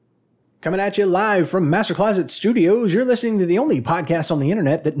Coming at you live from Master Closet Studios, you're listening to the only podcast on the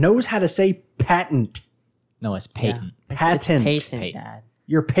internet that knows how to say patent. No, it's patent. Yeah. Patent. It's patent, Dad.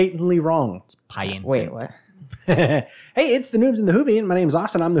 You're patently wrong. It's patent. Wait, what? Hey, it's the Noobs and the Hoobie, and my name's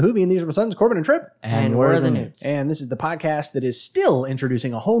Austin. I'm the Hoobie, and these are my sons, Corbin and Trip. And we're the Noobs. And this is the podcast that is still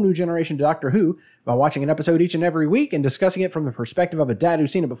introducing a whole new generation to Doctor Who by watching an episode each and every week and discussing it from the perspective of a dad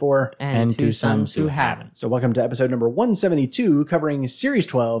who's seen it before. And two sons who haven't. So welcome to episode number 172, covering Series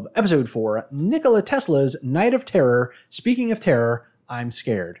 12, Episode 4, Nikola Tesla's Night of Terror. Speaking of terror, I'm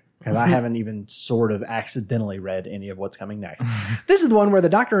scared. Because I haven't even sort of accidentally read any of what's coming next. This is the one where the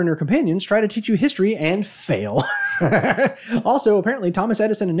Doctor and her companions try to teach you history and fail. Also, apparently, Thomas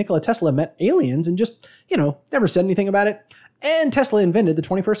Edison and Nikola Tesla met aliens and just, never said anything about it. And Tesla invented the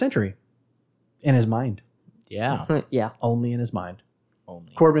 21st century. In his mind. Yeah. Yeah. Only in his mind.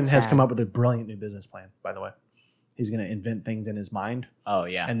 Only. Corbin has come up with a brilliant new business plan, by the way. He's going to invent things in his mind. Oh,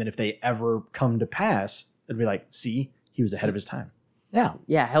 yeah. And then if they ever come to pass, it'll be like, see, he was ahead of his time. Yeah.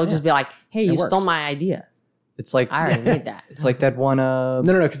 Yeah, he'll just be like, hey, you works. stole my idea. It's like I already made that. It's like that one. No,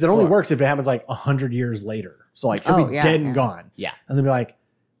 because it only works if it happens like 100 years later. So like he'll be dead and gone. Yeah. And they'll be like,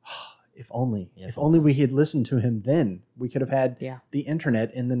 oh, if only we had listened to him then, we could have had the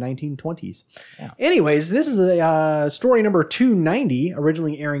internet in the 1920s. Yeah. Anyways, this is a story number 290,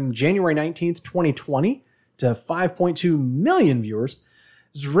 originally airing January 19th, 2020 to 5.2 million viewers.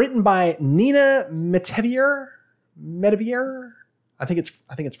 It's written by Nina Metivier. I think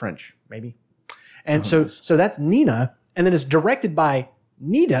it's French, maybe. And so that's Nina, and then it's directed by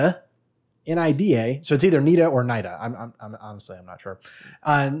Nida, Nida. So it's either Nida or Nida. I'm honestly, I'm not sure.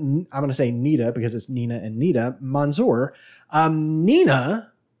 I'm going to say Nida because it's Nina and Nida Manzoor.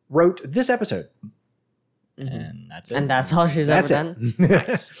 Nina wrote this episode. And that's it. And that's all she's ever done.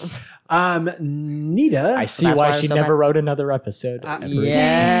 Nice. Nida. I see That's why why she so never bad. wrote another episode. Ever.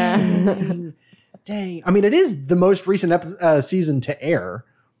 Yeah. Dang. I mean, it is the most recent season to air.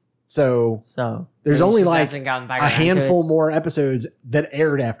 So there's maybe only she like hasn't gotten back a around to handful more episodes that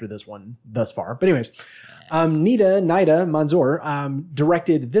aired after this one thus far. But anyways, Nida Manzoor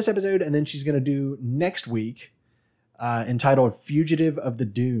directed this episode, and then she's going to do next week entitled Fugitive of the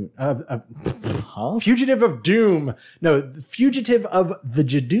Doom. Fugitive of Doom. No, Fugitive of the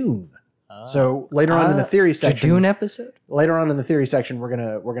Jadoon. So later on in the theory section, Jadoon episode. later on in the theory section, we're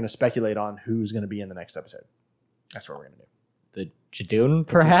gonna speculate on who's gonna be in the next episode. That's what we're gonna do. The Jadoon,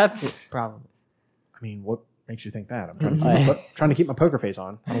 perhaps. Probably. I mean, what makes you think that? I'm trying to keep my poker face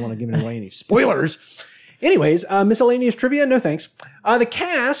on. I don't want to give away any spoilers. Anyways, miscellaneous trivia, no thanks. The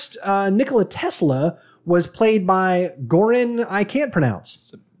cast, Nikola Tesla was played by Goran. I can't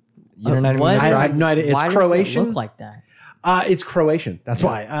pronounce. You're not even What? I have no idea. It's Why Croatian. Does it look like that? It's Croatian. That's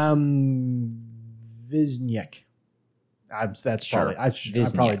why. Vizniak. That's Sure. probably. I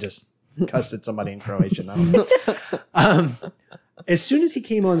Vizniak. probably just cussed at somebody in Croatian. I don't know. As soon as he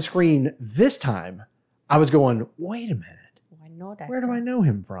came on screen this time, I was going, wait a minute. I know that. Where do I know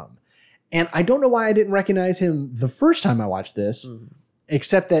him from? And I don't know why I didn't recognize him the first time I watched this,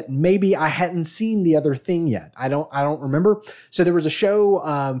 except that maybe I hadn't seen the other thing yet. I don't remember. So there was a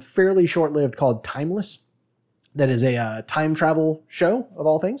show fairly short-lived called Timeless that is a time travel show of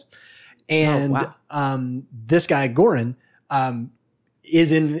all things. And this guy Goran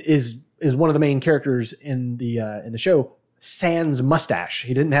is one of the main characters in the show. Sans mustache.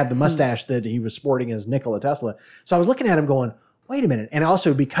 He didn't have the mustache that he was sporting as Nikola Tesla. So I was looking at him going, wait a minute. And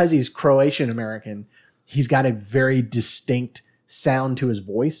also because he's Croatian American, he's got a very distinct sound to his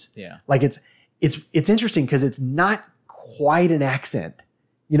voice. Yeah. Like it's interesting because it's not quite an accent.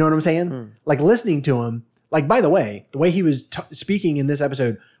 You know what I'm saying? Like listening to him, like, by the way he was speaking in this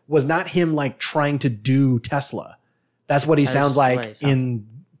episode was not him like trying to do Tesla. That's what he sounds like in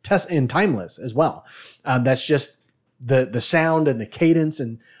Timeless as well. That's just the sound and the cadence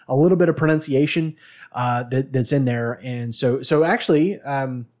and a little bit of pronunciation that's in there. And so actually,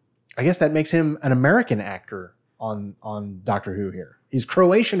 I guess that makes him an American actor on Doctor Who here. He's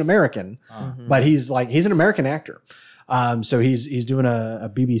Croatian American, but he's an American actor. So he's doing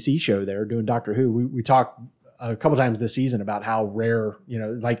a BBC show there, doing Doctor Who. We talked a couple times this season about how rare,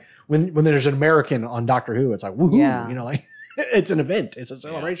 like when there's an American on Doctor Who, it's like woohoo, like it's an event, it's a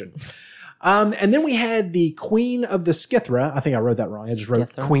celebration. And then we had the Queen of the Skithra. I think I wrote that wrong. I just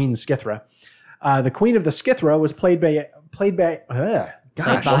wrote Queen Skithra. The Queen of the Skithra was played by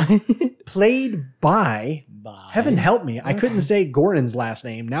heaven help me. I couldn't say Goran's last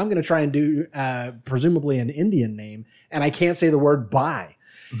name. Now I'm going to try and do presumably an Indian name, and I can't say the word by.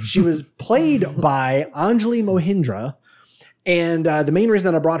 She was played by Anjali Mohindra, and the main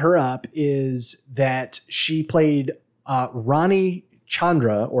reason that I brought her up is that she played Rani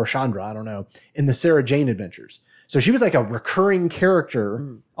Chandra, I don't know, in the Sarah Jane Adventures. So she was like a recurring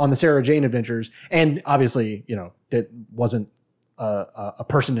character on the Sarah Jane Adventures. And obviously, it wasn't a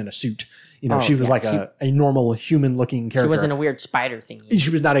person in a suit. She was like a normal human looking character. She wasn't a weird spider thingy. She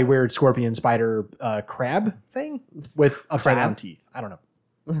was not a weird scorpion, spider, crab thing with upside down teeth. I don't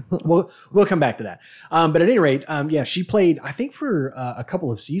know. We'll come back to that. But at any rate, she played, I think, for a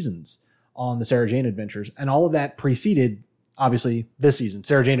couple of seasons on the Sarah Jane Adventures, and all of that preceded, obviously, this season.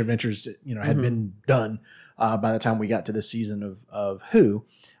 Sarah Jane Adventures, had been done by the time we got to this season of Who.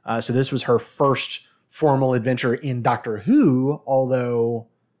 So this was her first formal adventure in Doctor Who, although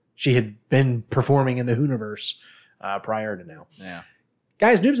she had been performing in the Whoniverse prior to now. Yeah.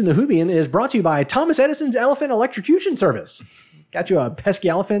 Guys, Noobs in the Whovian is brought to you by Thomas Edison's Elephant Electrocution Service. Got you a pesky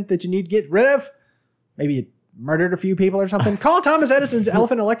elephant that you need to get rid of? Maybe you murdered a few people or something? Call Thomas Edison's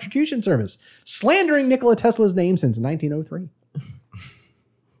Elephant Electrocution Service. Slandering Nikola Tesla's name since 1903.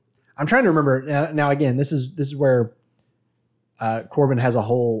 I'm trying to remember. Now, again, this is where Corbin has our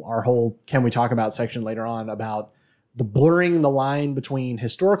whole Can We Talk About section later on about the blurring the line between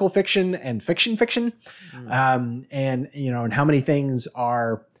historical fiction and fiction, and how many things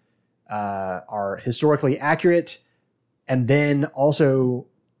are historically accurate, and then also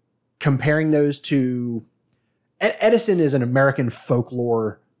comparing those to Edison is an American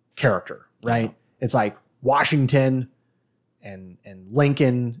folklore character, right? Yeah. It's like Washington and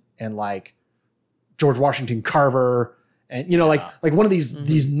Lincoln and like George Washington Carver. And, like one of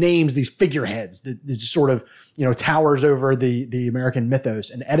these names, these figureheads that just sort of, towers over the American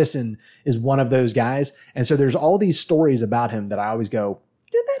mythos. And Edison is one of those guys. And so there's all these stories about him that I always go,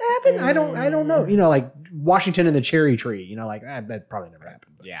 did that happen? I don't know. Like Washington and the cherry tree, that probably never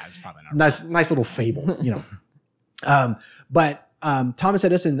happened. But yeah, it's probably not. Nice little fable, But Thomas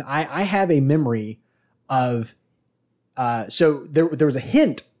Edison, I have a memory of, so there was a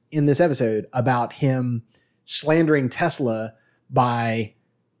hint in this episode about him slandering Tesla by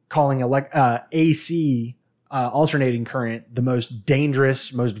calling AC alternating current the most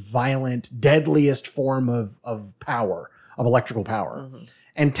dangerous, most violent, deadliest form of power, of electrical power. Mm-hmm.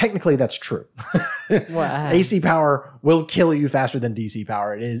 And technically that's true. AC power will kill you faster than DC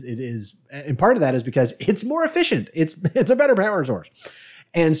power. It is, and part of that is because it's more efficient. It's a better power source.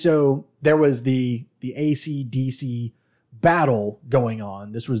 And so there was the AC DC battle going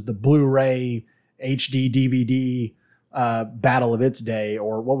on. This was the Blu-ray HD DVD battle of its day,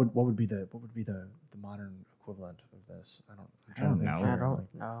 or what would be the modern equivalent of this? I don't know.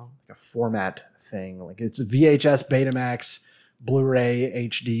 Like a format thing. Like it's VHS, Betamax, Blu-ray,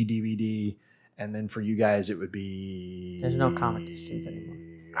 HD, DVD, and then for you guys it would be. There's no comic distance anymore.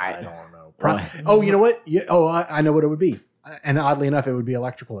 I don't know. Oh, you know what? I know what it would be. And oddly enough, it would be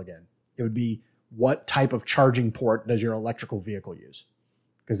electrical again. It would be what type of charging port does your electrical vehicle use?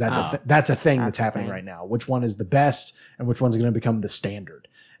 Because that's a thing that's happening right now. Which one is the best and which one's going to become the standard?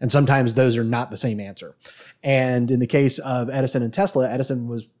 And sometimes those are not the same answer. And in the case of Edison and Tesla, Edison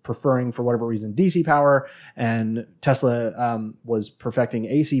was preferring, for whatever reason, DC power, and Tesla was perfecting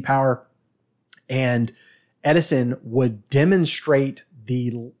AC power. And Edison would demonstrate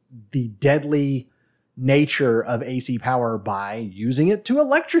the deadly nature of AC power by using it to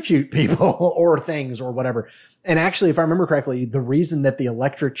electrocute people or things or whatever. And actually, if I remember correctly, the reason that the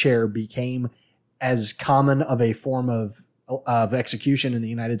electric chair became as common of a form of execution in the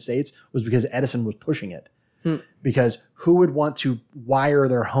United States was because Edison was pushing it. Because who would want to wire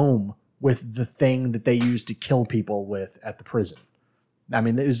their home with the thing that they used to kill people with at the prison? I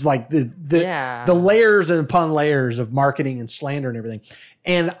mean, it was like the layers upon layers of marketing and slander and everything.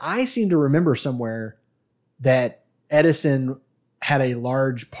 And I seem to remember somewhere that Edison had a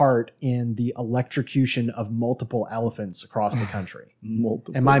large part in the electrocution of multiple elephants across the country.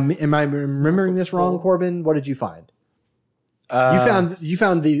 Multiple. Am I remembering this wrong, Corbin? What did you find? You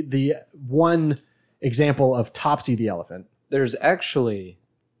found the one example of Topsy the elephant. There's actually,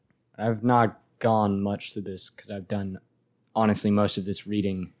 I've not gone much to this because I've done honestly most of this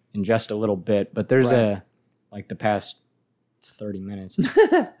reading in just a little bit, but there's the past 30 minutes.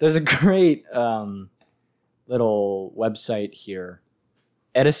 There's a great little website here,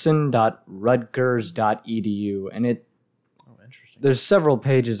 edison.rutgers.edu, and interesting. There's several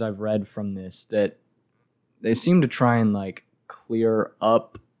pages I've read from this that they seem to try and clear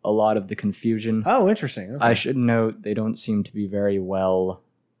up a lot of the confusion. Oh, interesting. Okay. I should note they don't seem to be very well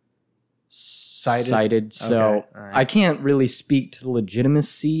cited, so okay. Right. I can't really speak to the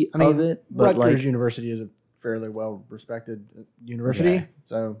legitimacy of it. But Rutgers University is a fairly well-respected university,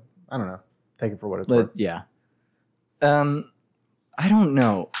 so I don't know. Take it for what it's worth. Yeah. I don't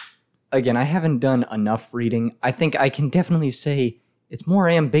know. Again, I haven't done enough reading. I think I can definitely say it's more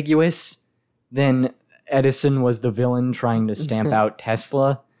ambiguous than Edison was the villain trying to stamp out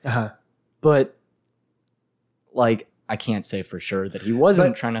Tesla. But like, I can't say for sure that he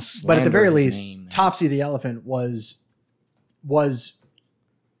wasn't trying to slander But at the very his least, name. Topsy the elephant was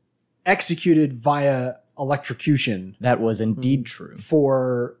executed via electrocution That was indeed true.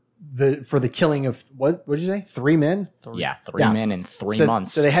 for the killing of what did you say? 3 men? Yeah, three men in 3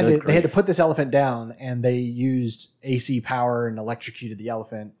 months. So they had Good to grief. put this elephant down, and they used AC power and electrocuted the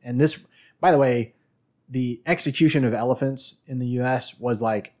elephant. And this, by the way, the execution of elephants in the U.S. was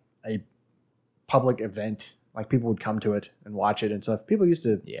like a public event. Like people would come to it and watch it and stuff. People used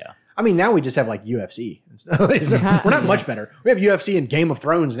to. Yeah. I mean, now we just have like UFC. And stuff. So we're not much better. We have UFC and Game of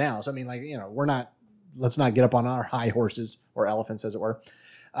Thrones now. So I mean, like, you know, we're not. Let's not get up on our high horses or elephants, as it were.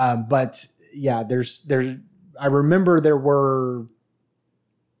 But yeah, there's. I remember there were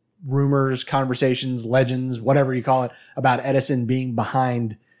rumors, conversations, legends, whatever you call it, about Edison being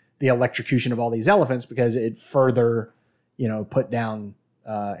behind the electrocution of all these elephants because it further, you know, put down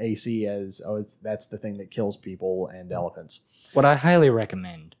AC as that's the thing that kills people and elephants. What I highly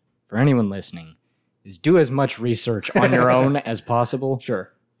recommend for anyone listening is do as much research on your own as possible.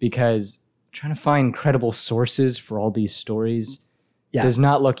 Sure. Because trying to find credible sources for all these stories Yeah. does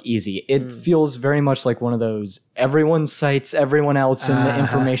not look easy. It feels very much like one of those everyone cites everyone else and the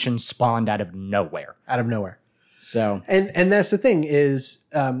information spawned out of nowhere. Out of nowhere. So And that's the thing is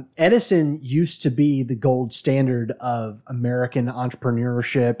Edison used to be the gold standard of American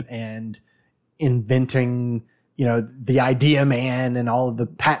entrepreneurship and inventing, you know, the idea man and all of the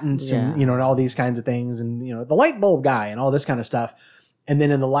patents and, you know, and all these kinds of things and, you know, the light bulb guy and all this kind of stuff. And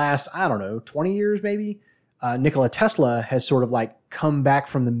then in the last, I don't know, 20 years maybe, Nikola Tesla has sort of like come back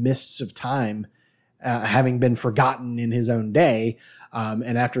from the mists of time, having been forgotten in his own day.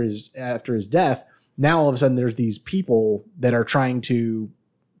 And after his death, now all of a sudden there's these people that are trying to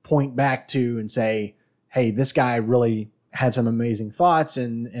point back to and say, hey, this guy really had some amazing thoughts.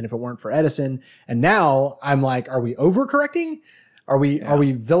 And if it weren't for Edison, and now I'm like, are we overcorrecting? Are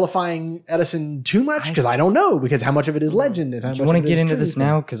we vilifying Edison too much? Because I don't know, because how much of it is legend and how much do you want of to it get is into truth this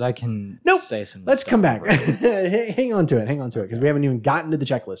now? Because I can say some Let's stuff come back. over it. Hang on to it, because we haven't even gotten to the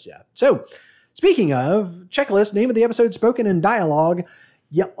checklist yet. So, speaking of checklist, name of the episode spoken in dialogue.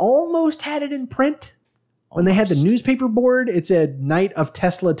 You almost had it in print when they had the newspaper board. It said "Night of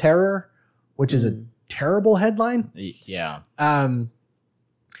Tesla Terror," which is a terrible headline. Yeah.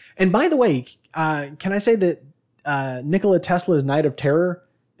 And by the way, can I say that Nikola Tesla's Night of Terror?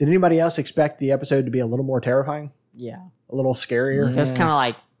 Did anybody else expect the episode to be a little more terrifying, Yeah. a little scarier? It was kind of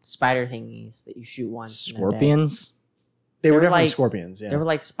like spider thingies that you shoot once. and they're dead. Scorpions? They were were definitely like- scorpions. Yeah. They were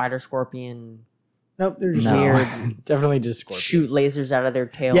like spider scorpion, Nope, they're just No. weird. Definitely just scorpions. shoot lasers out of their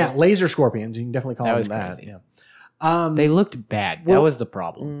tails. Yeah, laser scorpions. You can definitely call That them was that. crazy. Yeah. They looked bad. Well- that was the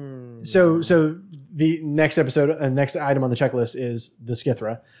problem. So the next episode, next item on the checklist is the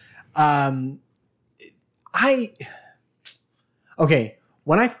Skithra.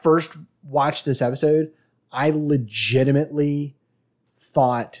 When I first watched this episode, I legitimately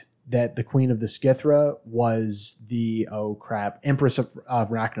thought that the Queen of the Skithra was the Empress of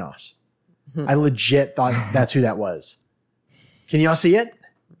Rachnos. I legit thought that's who that was. Can y'all see it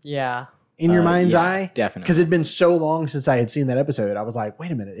Yeah. in your mind's yeah, eye? definitely. Because it'd been so long since I had seen that episode. I was like,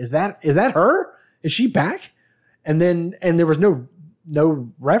 wait a minute, is that her? Is she back? And there was no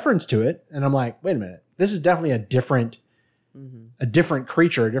reference to it. And I'm like, wait a minute, this is definitely a different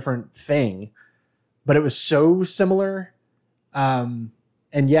creature, a different thing. But it was so similar. And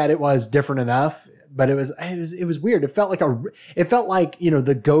yet it was different enough. But it was weird. It felt like, you know,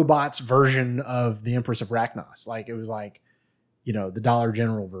 the GoBots version of the Empress of Rachnos. Like it was like, you know, the Dollar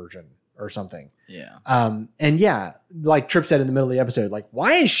General version or something. Yeah. And yeah, like Tripp said in the middle of the episode, like,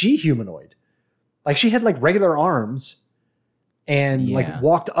 why is she humanoid? Like she had like regular arms and like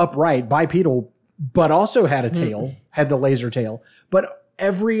walked upright, bipedal, but also had a tail, had the laser tail. But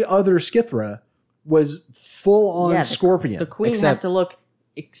every other Skithra was full on scorpion. The queen has Except- to look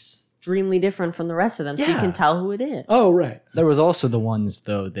extremely different from the rest of them, so you Yeah. can tell who it is. Oh, right. There was also the ones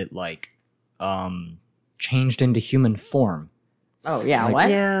though that like changed into human form. Oh yeah, Like- what?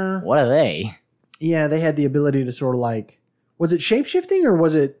 Yeah. What are they? Yeah, they had the ability to sort of like, was it shape-shifting or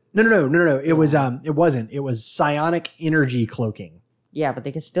was it, no. It wasn't. It was psionic energy cloaking. Yeah, but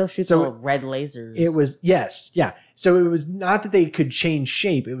they could still shoot So the red lasers. It was, yes. Yeah. So it was not that they could change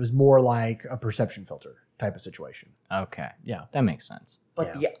shape. It was more like a perception filter type of situation. Okay. Yeah. That makes sense.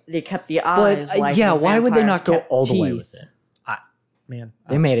 but they kept the eyes. like yeah, the why would they vampires not go kept all the way teeth. with it? Man.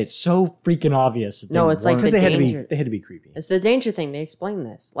 They made it so freaking obvious. That No, they it's like weren't- Because the they had danger. to be creepy. It's the danger thing. They explain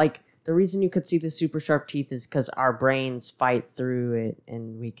this. Like The reason you could see the super sharp teeth is because our brains fight through it,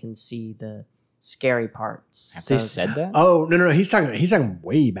 and we can see the scary parts. Have they said that? Oh no, he's talking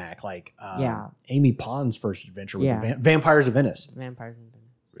way back, like Yeah. Amy Pond's first adventure with Yeah. the Vampires of Venice. Vampires.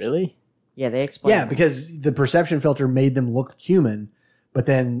 Really? Yeah, they explain. Yeah, because the perception filter made them look human, but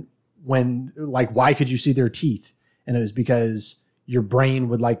then when like why could you see their teeth? And it was because your brain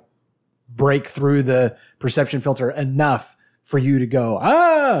would like break through the perception filter enough for you to go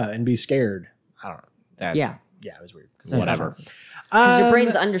and be scared. I don't know. That, Yeah, Yeah, it was weird. Whatever. because your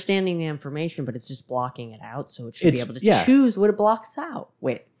brain's understanding the information, but it's just blocking it out, so it should be It's- able to yeah. choose what it blocks out.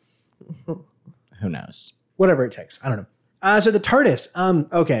 Wait, Who knows? Whatever it takes. I don't know. So the TARDIS.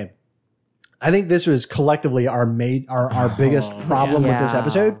 Okay. I think this was collectively our biggest problem with this Yeah.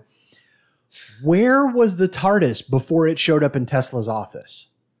 episode. Where was the TARDIS before it showed up in Tesla's office?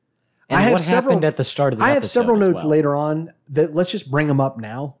 And I have what several- happened at the start of the I have episode several as notes well? later on that let's just bring them up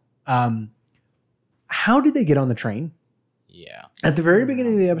now. How did they get on the train? Yeah. At the very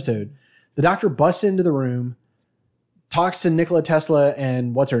beginning of the episode, the doctor busts into the room, talks to Nikola Tesla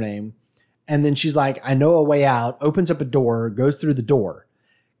and what's her name, and then she's like, I know a way out, opens up a door, goes through the door.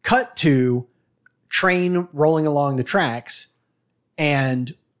 Cut to train rolling along the tracks,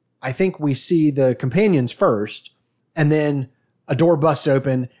 and I think we see the companions first, and then a door busts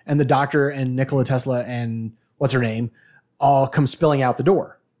open, and the doctor and Nikola Tesla and what's her name all come spilling out the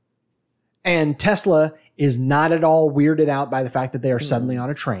door. And Tesla is not at all weirded out by the fact that they are suddenly on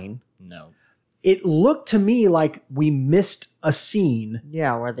a train. No. It looked to me like we missed a scene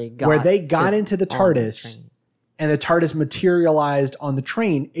yeah, where they got into the on TARDIS train. and the TARDIS materialized on the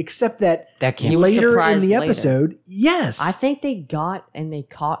train, except that That can't He was later in surprised the later. episode, yes. I think they got and they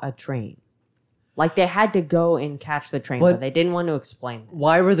caught a train. Like they had to go and catch the train, But- but they didn't want to explain that.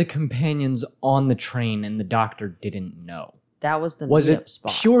 Why were the companions on the train and the doctor didn't know? That was the Was meetup it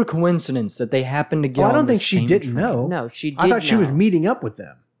spot. pure coincidence that they happened to get Well, I on don't the think she same didn't train? know. No, she did. I thought she was know. meeting up with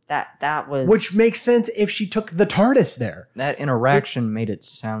them, That was which makes sense if she took the TARDIS there. That interaction made it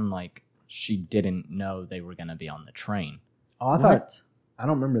sound like she didn't know they were going to be on the train. Oh, I What? thought I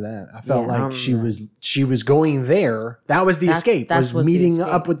don't remember that. I felt Yeah, I like don't she remember. was going there. That was the That's- escape. that Was was the meeting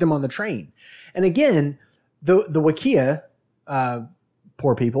escape. up with them on the train. And again, the Wikia,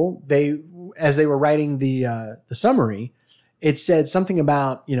 poor people. They as they were writing the summary, it said something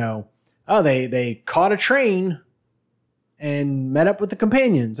about they caught a train and met up with the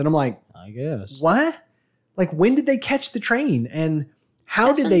companions. And I'm like, I guess. what? Like, when did they catch the train? And how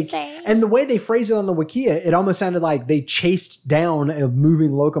That's did they? insane. And the way they phrase it on the Wikia, it almost sounded like they chased down a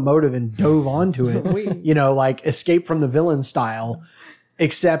moving locomotive and dove onto it. Like Escape from the Villain style,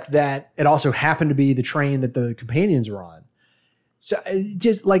 except that it also happened to be the train that the companions were on. So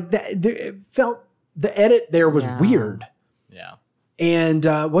just like that, it felt the edit there was Yeah. weird. Yeah. And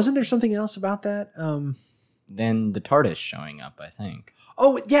wasn't there something else about that? Then the TARDIS showing up, I think.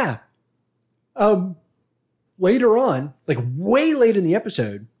 Oh yeah. Later on, like way late in the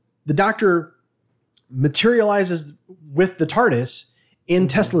episode, the doctor materializes with the TARDIS in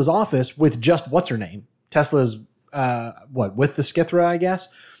Tesla's office with just what's her name? Tesla's with the Skithra, I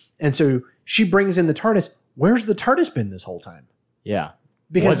guess. And so she brings in the TARDIS. Where's the TARDIS been this whole time? Yeah.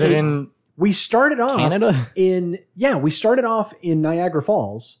 Because Was it in we started off Canada? we started off in Niagara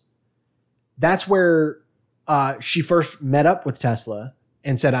Falls. That's where she first met up with Tesla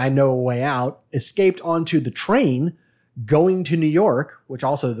and said, I know a way out, escaped onto the train going to New York, which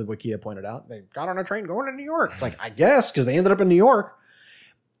also the Wikia pointed out. They got on a train going to New York. It's like, I guess, because they ended up in New York.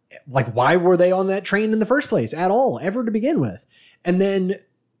 Like, why were they on that train in the first place at all, ever to begin with? And then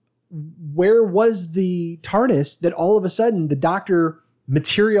where was the TARDIS that all of a sudden the doctor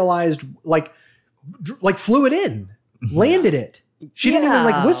materialized, like flew it in, landed it. She didn't even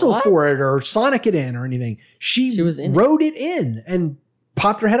like Yeah, whistle what? for it or sonic it in or anything. She was in it. rode it in and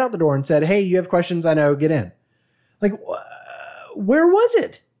popped her head out the door and said, hey, you have questions? I know, get in. Like, where was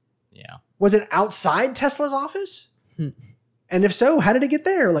it? Yeah. Was it outside Tesla's office? And if so, how did it get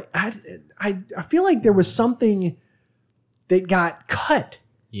there? Like, I feel like there was something that got cut.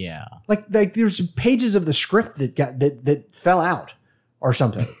 Yeah. Like there's pages of the script that fell out or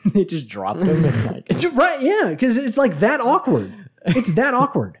something. They just dropped them and like It's right, yeah, because it's like that awkward. It's that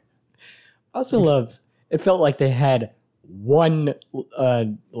awkward. I also love it felt like they had one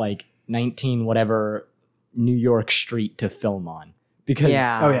 19 whatever New York street to film on because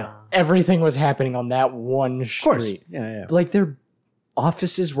Yeah. Oh, yeah. everything was happening on that one Of course. street. Yeah. Like their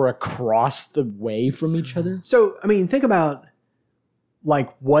offices were across the way from each other. So, I mean, think about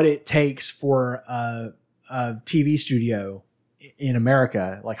like what it takes for a TV studio in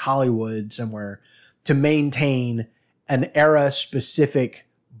America, like Hollywood somewhere, to maintain an era specific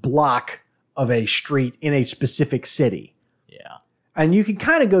block of a street in a specific city. Yeah. And you can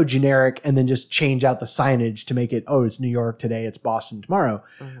kind of go generic and then just change out the signage to make it, oh, it's New York today, it's Boston tomorrow.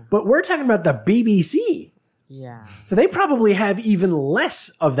 But we're talking about the BBC. Yeah. So they probably have even less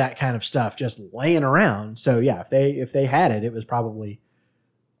of that kind of stuff just laying around. So yeah, if they had it, it was probably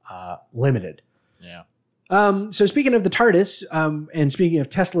limited. Yeah. So speaking of the TARDIS, and speaking of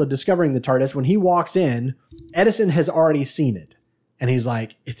Tesla discovering the TARDIS, when he walks in, Edison has already seen it. And he's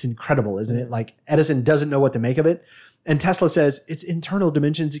like, it's incredible, isn't it? Like Edison doesn't know what to make of it. And Tesla says its internal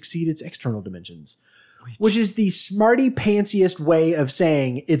dimensions exceed its external dimensions, which is the smarty pantsiest way of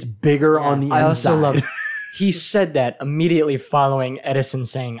saying it's bigger on the inside. I also love he said that immediately following Edison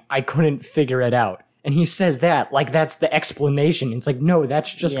saying, I couldn't figure it out. And he says that like that's the explanation. It's like, no,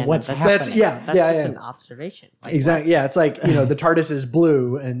 that's just what's happening. That's just an observation. Like, exactly. Yeah. It's like, the TARDIS is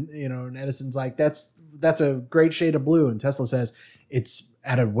blue and, and Edison's like, that's a great shade of blue. And Tesla says it's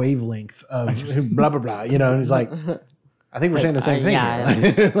at a wavelength of blah, blah, blah, and he's like, I think we're saying the same thing.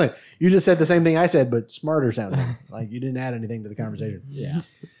 yeah. Like you just said the same thing I said, but smarter sounding. Like you didn't add anything to the conversation. Yeah.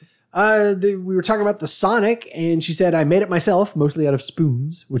 We were talking about the Sonic, and she said, I made it myself, mostly out of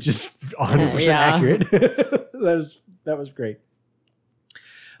spoons, which is 100% accurate. that was great.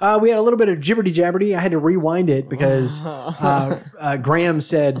 We had a little bit of jibberty jabberty. I had to rewind it because Graham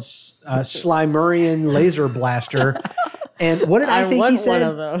said Slimerian laser blaster. And what did I think he said?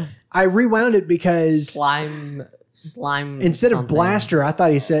 One of those. I rewound it because slime. Instead of something. blaster, I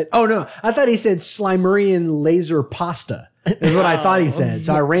thought he said, Slimerian laser pasta is what I thought he said.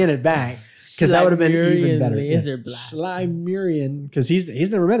 So I ran it back because that would have been even better. Laser blaster. Slimerian, because he's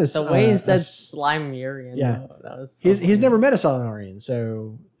never met us. The way he said Slimerian. Yeah. That was so he's never met a Solarian,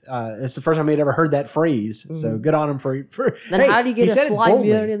 so it's the first time he'd ever heard that phrase. So good on him for then hey, how do you get he a said it boldly.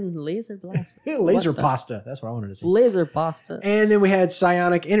 Slimerian laser blaster? Laser pasta. That's what I wanted to say. Laser pasta. And then we had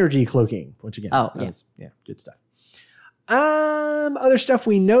psionic energy cloaking, which again, good stuff. Other stuff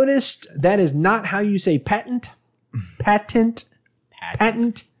we noticed, that is not how you say patent. Patent.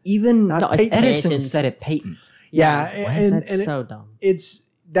 Even not it's Edison patent. said it patent. Yeah. That's so dumb.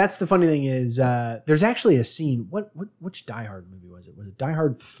 That's the funny thing is there's actually a scene. Which Die Hard movie was it? Was it Die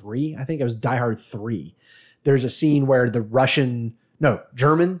Hard 3? I think it was Die Hard 3. There's a scene where the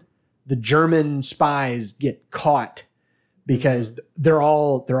German spies get caught because they're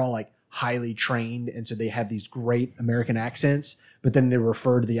all like highly trained, and so they have these great American accents, but then they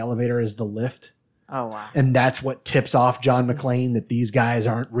refer to the elevator as the lift. Oh wow. And that's what tips off John McClane that these guys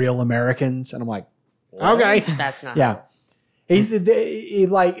aren't real Americans. And I'm like, okay. That's not Yeah.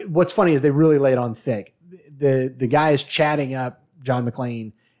 What's funny is they really lay it on thick. The guy is chatting up John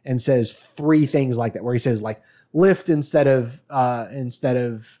McClane and says 3 things like that, where he says like lift instead of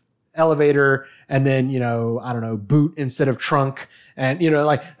elevator, and then boot instead of trunk, and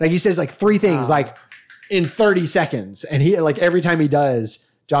like he says like 3 things like in 30 seconds, and he like every time he does,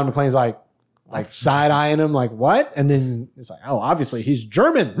 John McClane's like side eyeing him like what, and then it's like, oh, obviously he's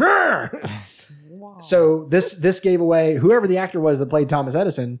German. So this gave away whoever the actor was that played Thomas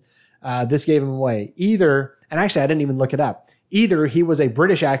Edison. This gave him away either, and actually I didn't even look it up. Either he was a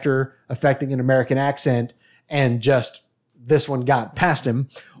British actor affecting an American accent, and just this one got past him,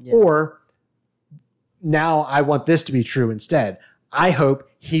 or now I want this to be true instead. I hope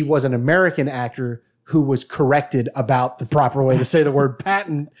he was an American actor who was corrected about the proper way to say the word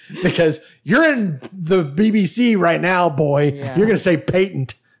patent, because you're in the BBC right now, boy. Yeah. You're going to say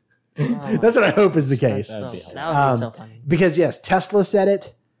patent. That's what I hope is the case. that would be so funny. Because yes, Tesla said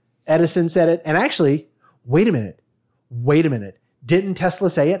it, Edison said it, and actually, wait a minute. Didn't Tesla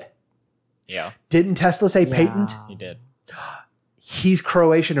say it? Yeah. Didn't Tesla say patent? He did. He's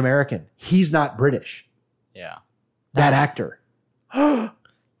Croatian American. He's not British. Yeah. That actor.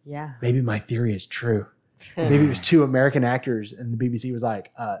 Yeah. Maybe my theory is true. Maybe it was 2 American actors, and the BBC was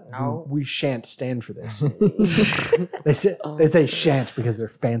like, No. we shan't stand for this. they say shan't because they're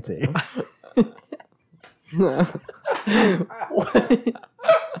fancy.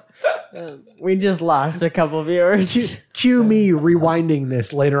 We just lost a couple viewers. Cue me rewinding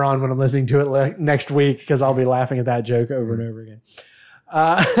this later on when I'm listening to it next week, because I'll be laughing at that joke over and over again.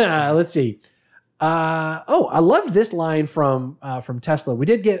 Let's see. I loved this line from Tesla. We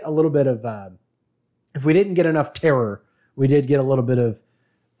did get a little bit of, if we didn't get enough terror, we did get a little bit of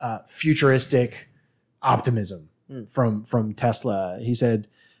futuristic optimism from Tesla. He said,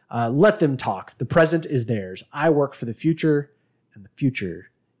 let them talk. The present is theirs. I work for the future, and the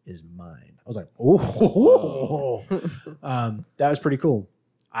future is mine. I was like, oh, that was pretty cool.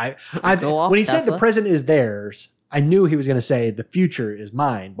 When he said the present is theirs, I knew he was going to say the future is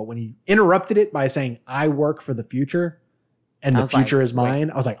mine. But when he interrupted it by saying, I work for the future, and the was like, future is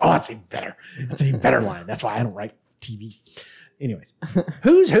mine. I was like, oh, that's even better. That's an even better line. That's why I don't write TV. Anyways,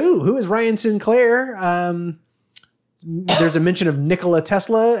 who's who? Who is Ryan Sinclair? There's a mention of Nikola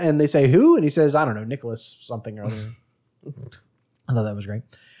Tesla, and they say who, and he says, I don't know, Nicholas something or other. I thought that was great.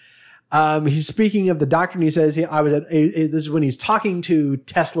 He's speaking of the doctor, and he says, this is when he's talking to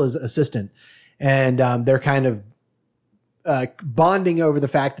Tesla's assistant, and they're kind of bonding over the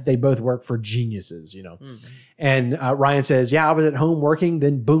fact that they both work for geniuses, you know. Mm-hmm. And Ryan says, yeah, I was at home working,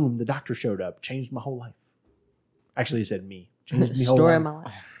 then boom, the doctor showed up, changed my whole life. Actually, he said me. Changed me whole Story life. of my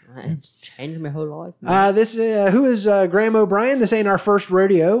life. It's changed my whole life. Who is Graham O'Brien? This ain't our first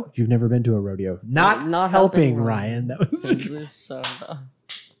rodeo. You've never been to a rodeo. Not helping Ryan. That was This is so dumb.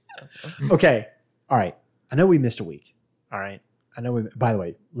 okay. All right. I know we missed a week. All right. I know by the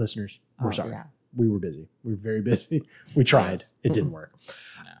way, listeners, we're sorry. Yeah. We were busy. We were very busy. We tried. Yes. It didn't work.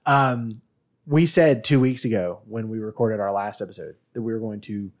 No. We said 2 weeks ago when we recorded our last episode that we were going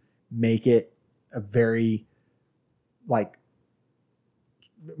to make it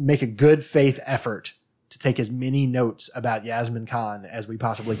make a good faith effort to take as many notes about Yasmin Khan as we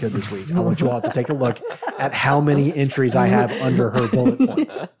possibly could this week. I want you all to take a look at how many entries I have under her bullet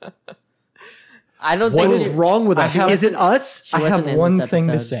point. I don't what think is wrong with us? Is it us? I have one thing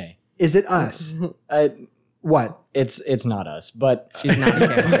to say. Is it us? What? It's not us, but she's not a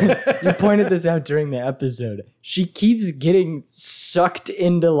character. You pointed this out during the episode. She keeps getting sucked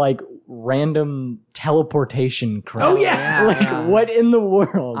into like random teleportation crap. Oh yeah. What in the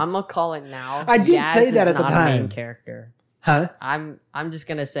world? I'm gonna call it now. I did say that at the Yaz is not time. a main character. Huh? I'm just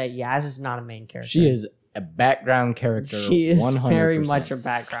gonna say Yaz is not a main character. She is a background character. She is 100%. very much a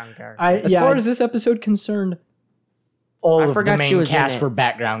background character. As far as this episode concerned, all of the main cast were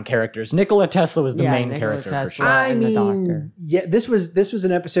background characters. Nikola Tesla was the main character for sure. I mean, the doctor. Yeah, this was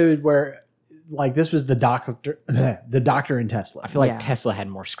an episode where, like, this was the doctor in Tesla. I feel like Tesla had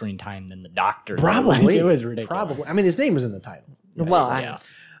more screen time than the doctor. Probably, like, it was ridiculous. Probably, I mean, his name was in the title. Well,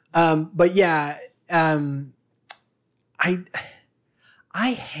 but yeah,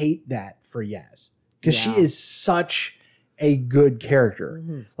 I hate that for Yaz because she is such a good character.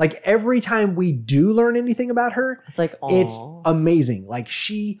 Mm-hmm. Like every time we do learn anything about her, it's like, it's amazing. Like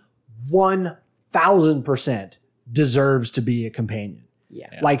she 1000% deserves to be a companion.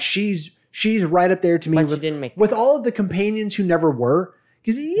 Yeah. Like she's right up there to me with all of the companions who never were.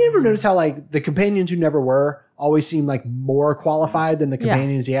 Because you ever notice how like the companions who never were always seem like more qualified than the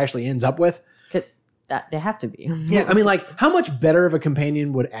companions he actually ends up with? That they have to be. Yeah. I mean, like how much better of a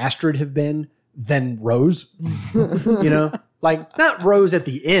companion would Astrid have been than Rose? You know? Like not Rose at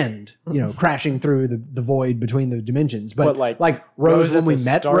the end, you know, crashing through the void between the dimensions, but like Rose when we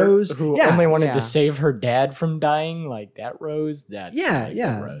met Rose, who only wanted to save her dad from dying, like that Rose. That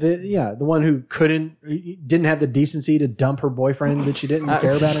the one who didn't have the decency to dump her boyfriend that she didn't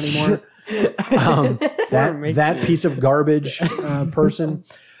care about anymore. That piece of garbage person,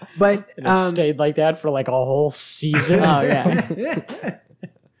 but and it stayed like that for like a whole season. Oh yeah, and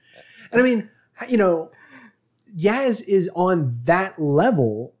I mean, you know. Yaz is on that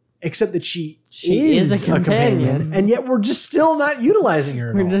level, except that she is a companion, and yet we're just still not utilizing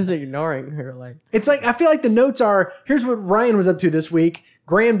her. We're just ignoring her. Like it's like I feel like the notes are: here's what Ryan was up to this week.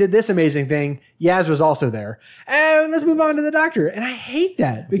 Graham did this amazing thing. Yaz was also there, and let's move on to the doctor. And I hate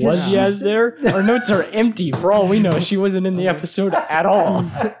that because was Yaz there? Our notes are empty. For all we know, she wasn't in the episode at all.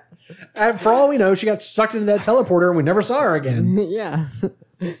 For all we know, she got sucked into that teleporter, and we never saw her again. Yeah.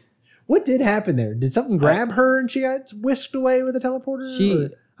 What did happen there? Did something grab her and she got whisked away with a teleporter?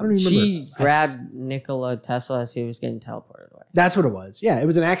 I don't even remember. She grabbed Nikola Tesla as he was getting teleported away. That's what it was. Yeah, it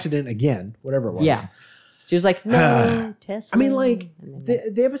was an accident again, whatever it was. Yeah. She was like, no, Tesla. I mean, like,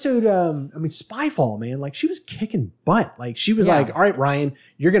 the episode, Spyfall, man, like, she was kicking butt. Like, she was like, all right, Ryan,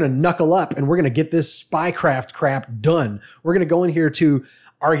 you're going to knuckle up and we're going to get this spycraft crap done. We're going to go in here to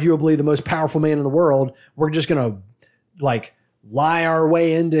arguably the most powerful man in the world. We're just going to, like, lie our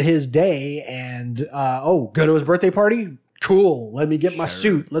way into his day and go to his birthday party. Cool. Let me get my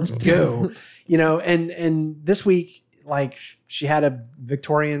suit. Let's go. You know, and this week, like she had a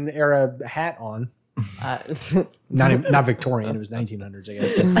Victorian era hat on. Not Victorian. It was 1900s, I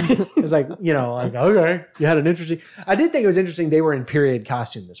guess. It was like, you know, like, okay, you had an interesting. I did think it was interesting. They were in period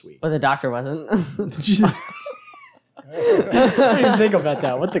costume this week. But the doctor wasn't. I didn't even think about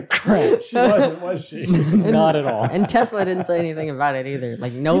that. What the crap? She wasn't, was she? Not at all. And Tesla didn't say anything about it either.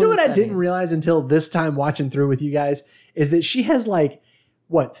 Like no. You know what I didn't realize until this time watching through with you guys is that she has like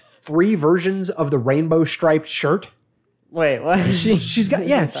 3 versions of the rainbow striped shirt. Wait, what? She's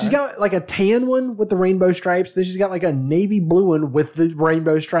got like a tan one with the rainbow stripes. Then she's got like a navy blue one with the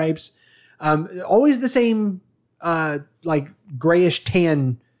rainbow stripes. Always the same like grayish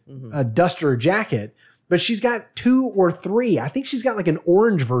tan duster jacket, but she's got 2 or 3. I think she's got like an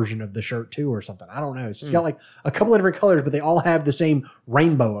orange version of the shirt too or something. I don't know. She's got like a couple of different colors, but they all have the same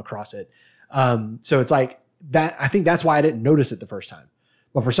rainbow across it. So it's like that. I think that's why I didn't notice it the first time.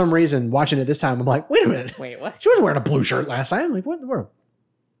 But for some reason, watching it this time, I'm like, wait a minute. Wait, what? She wasn't wearing a blue shirt last time. Like, what in the world?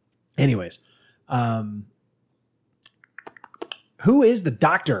 Anyways, who is the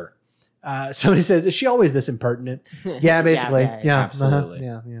doctor? Somebody says, is she always this impertinent? Yeah, basically. Yeah, absolutely.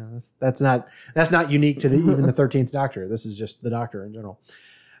 Yeah. That's not unique to even the 13th Doctor. This is just the Doctor in general.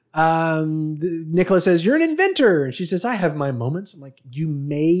 Nicola says, you're an inventor. And she says, I have my moments. I'm like, you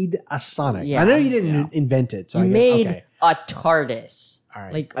made a Sonic. Yeah. I know you didn't invent it. So You I guess, made okay. a TARDIS. All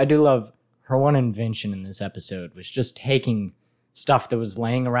right. Like, I do love her one invention in this episode was just taking stuff that was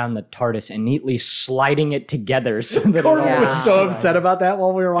laying around the TARDIS and neatly sliding it together so that Corbin it all was so upset about that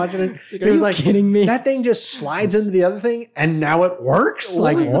while we were watching it. Like, are you kidding me? That thing just slides into the other thing and now it works?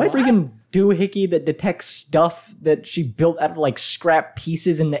 Like, Like, what? what? The freaking doohickey that detects stuff that she built out of like scrap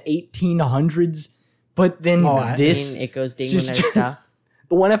pieces in the 1800s. But then I this, it goes ding she's when there's just- stuff.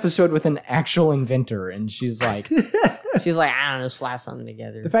 the one episode with an actual inventor, and she's like, She's like, I don't know, slap something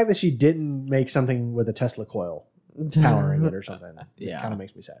together. The fact that she didn't make something with a Tesla coil powering it or something, Yeah. kind of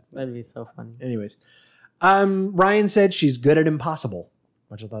makes me sad. That'd be so funny. Anyways, Ryan said she's good at impossible,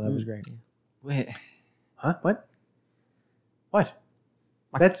 which I thought that was great. wait, Huh? What?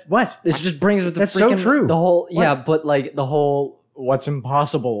 That's what? this just brings with the That's so freaking, true. The whole, What? yeah, but like the whole what's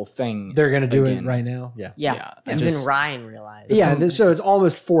impossible thing. They're gonna do Again. it right now. Yeah. Yeah. I Even just- Ryan realized. Yeah. So it's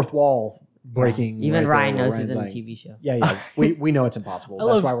almost fourth wall breaking. Even right Ryan there, knows where he's in a Ryan's like, TV show. Yeah. We know it's impossible. I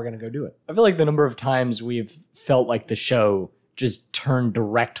That's love- why we're gonna go do it. I feel like the number of times we've felt like the show just turned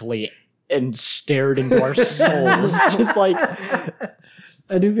directly and stared into our souls. Just like,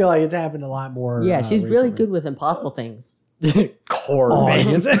 I do feel like it's happened a lot more. Yeah, she's really recently. good with impossible things. Corbin. Oh,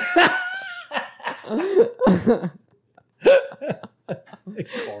 Higgins.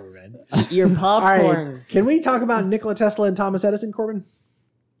 Corbin. Your All popcorn. right. Can we talk about Nikola Tesla and Thomas Edison, Corbin?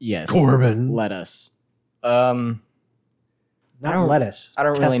 Yes. Corbin. Let us. Not lettuce. I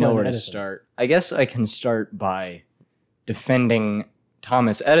don't Tesla really know and where to Edison. start. I guess I can start by defending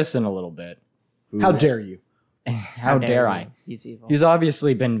Thomas Edison a little bit. who- How dare you? How dare you. I? He's evil. He's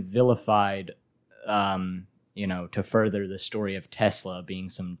obviously been vilified, to further the story of Tesla being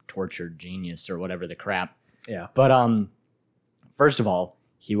some tortured genius or whatever the crap. Yeah. But first of all,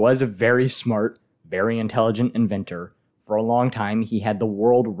 he was a very smart, very intelligent inventor. For a long time, he had the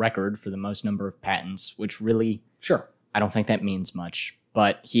world record for the most number of patents, which really, Sure. I don't think that means much.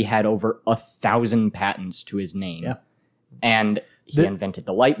 But he had over 1,000 patents to his name. Yeah. And he invented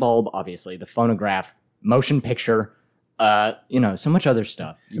the light bulb, obviously, the phonograph, motion picture, so much other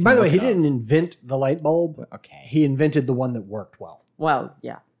stuff. You And by can the way, look he it up. didn't invent the light bulb. Okay. He invented the one that worked well, Well,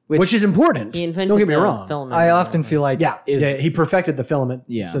 yeah. which is important. He invented Don't get me the wrong. filament. I often feel like Yeah, he perfected the filament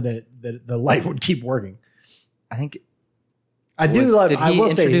Yeah. so that the light would keep working. I think I do love. Did I he will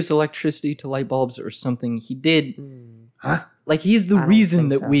say, introduce electricity to light bulbs or something? He did. huh? Like he's the I don't reason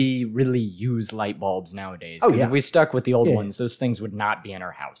think that so. we really use light bulbs nowadays. Oh, 'Cause yeah. if we stuck with the old Yeah. ones, those things would not be in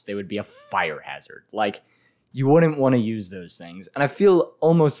our house. They would be a fire hazard. Like you wouldn't want to use those things. And I feel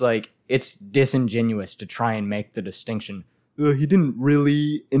almost like it's disingenuous to try and make the distinction. He didn't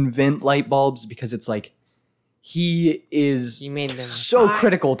really invent light bulbs because it's like he is You made them. so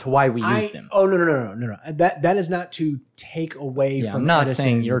critical to why we use them. Oh no! That is not to take away Yeah, from. I'm not Edison.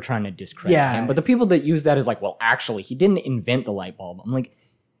 saying you're trying to discredit Yeah. him, but the people that use that is like, well, actually, he didn't invent the light bulb. I'm like,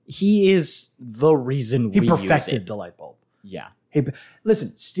 he is the reason He we perfected use it. the light bulb. Yeah, Listen,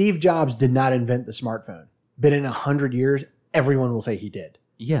 Steve Jobs did not invent the smartphone, but in 100 years, everyone will say he did.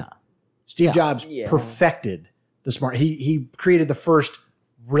 yeah. Steve Jobs Yeah. perfected the smart. He created the first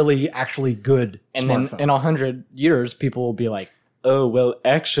really actually good And smartphone. then in 100 years, people will be like, oh, well,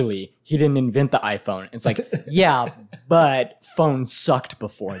 actually, he didn't invent the iPhone. It's like, yeah, but phones sucked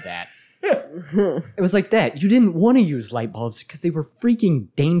before that. It was like that. You didn't want to use light bulbs because they were freaking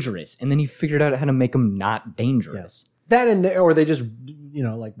dangerous. And then he figured out how to make them not dangerous. that or they just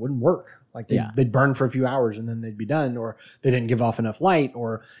wouldn't work. Like they'd burn for a few hours and then they'd be done, or they didn't give off enough light,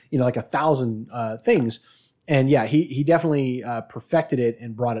 or like 1,000 things. And yeah, he definitely perfected it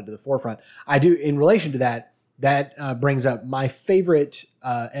and brought it to the forefront. I do, in relation to that brings up my favorite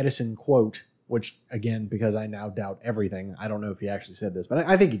Edison quote, which again, because I now doubt everything, I don't know if he actually said this, but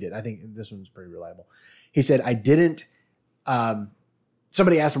I think he did. I think this one's pretty reliable. He said, I didn't,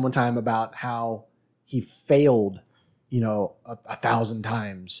 somebody asked him one time about how he failed 1,000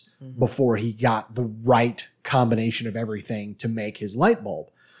 times before he got the right combination of everything to make his light bulb.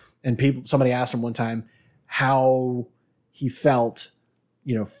 And somebody asked him one time how he felt,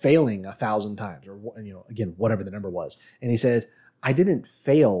 failing 1,000 times, or again, whatever the number was. And he said, I didn't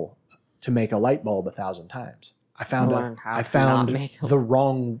fail to make a light bulb 1,000 times. I found I found the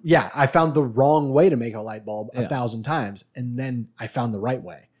wrong way to make a light bulb 1,000 times, and then I found the right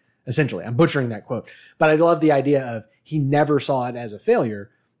way. Essentially, I'm butchering that quote, but I love the idea of he never saw it as a failure.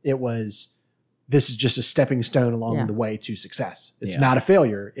 It was, this is just a stepping stone along the way to success. It's not a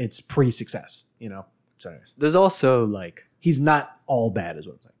failure. It's pre-success, So anyways, There's also like, he's not all bad is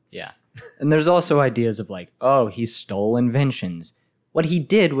what I'm saying. yeah. And there's also ideas of like, oh, he stole inventions. What he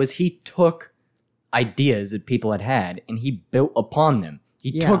did was he took ideas that people had had and he built upon them.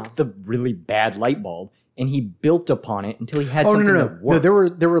 He took the really bad light bulb and he built upon it until he had something that worked. No,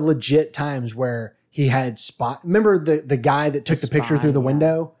 there were legit times where he had remember the guy that took the picture through the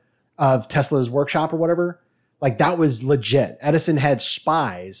window of Tesla's workshop or whatever? Like, that was legit. Edison had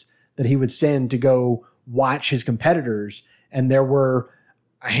spies that he would send to go watch his competitors, and there were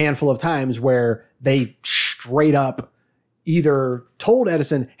a handful of times where they straight up either told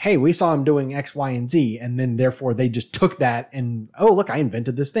Edison, hey, we saw him doing X, Y, and Z, and then therefore they just took that and, oh, look, I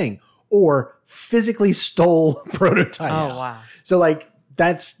invented this thing, or physically stole prototypes. Oh, wow. So like,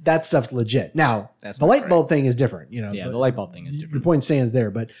 that stuff's legit. Now, the light bulb thing is different, Yeah, the light bulb thing is different. Your point stands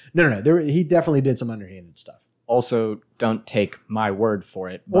there, but no. He definitely did some underhanded stuff. Also, don't take my word for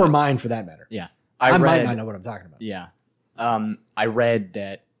it. Or mine, for that matter. Yeah. I might not know what I'm talking about. Yeah. I read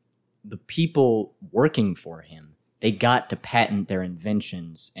that the people working for him, they got to patent their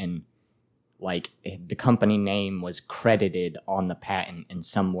inventions, and like the company name was credited on the patent in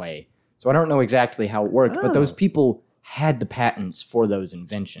some way. So I don't know exactly how it worked, but those people had the patents for those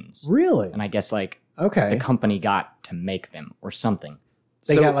inventions. Really? And I guess like okay, the company got to make them or something.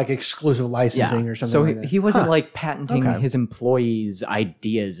 They got like exclusive licensing or something. So like that. he wasn't like patenting his employees'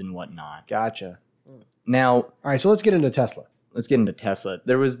 ideas and whatnot. Gotcha. Now, All right, so let's get into Tesla. let's get into Tesla.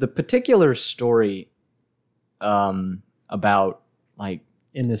 There was the particular story about like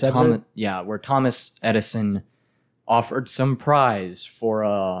In this episode? where Thomas Edison offered some prize for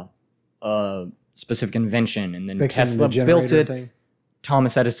a specific invention, and then Fixing Tesla the built generator it. thing?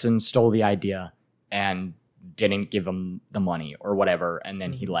 Thomas Edison stole the idea and didn't give him the money or whatever, and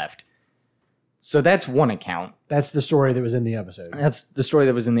then he left. So that's one account. That's the story that was in the episode. That's the story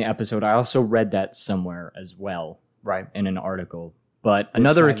that was in the episode. I also read that somewhere as well Right. in an article. But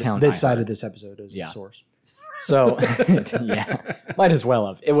another account That I cited heard. this episode as a source. So, yeah, might as well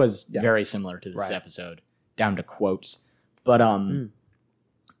have. It was very similar to this episode, down to quotes. But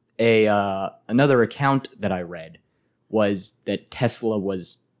another account that I read was that Tesla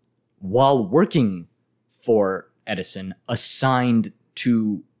was, while working for Edison, assigned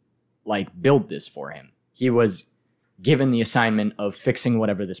to like build this for him. He was given the assignment of fixing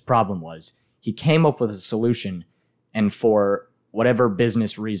whatever this problem was. He came up with a solution, and for whatever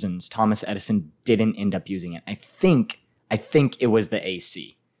business reasons, Thomas Edison didn't end up using it. I think it was the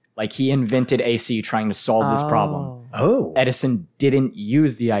AC. Like, he invented AC trying to solve this problem. Oh. Edison didn't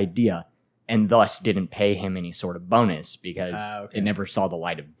use the idea and thus didn't pay him any sort of bonus because it never saw the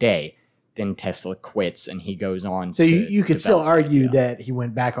light of day. Then Tesla quits and he goes on So to you could still develop the argue idea. that he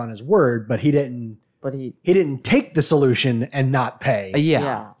went back on his word, but he didn't But he take the solution and not pay.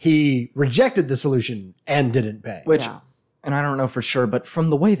 Yeah. He rejected the solution and didn't pay. Which, and I don't know for sure, but from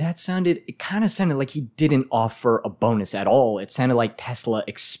the way that sounded, it kind of sounded like he didn't offer a bonus at all. It sounded like Tesla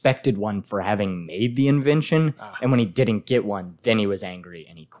expected one for having made the invention, and when he didn't get one, then he was angry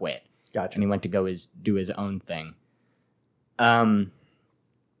and he quit. Gotcha. And he went to go do his own thing.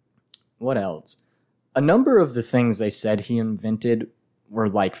 What else? A number of the things they said he invented were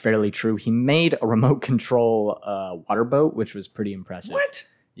like fairly true. He made a remote control water boat, which was pretty impressive. What?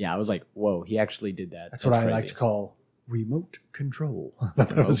 Yeah, I was like, whoa, he actually did that. That's what I crazy. like to call remote control.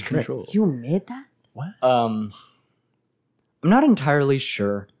 That was great. Control. you made that? I'm not entirely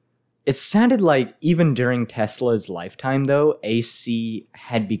sure. It sounded like even during Tesla's lifetime, though, AC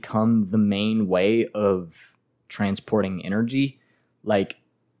had become the main way of transporting energy. Like,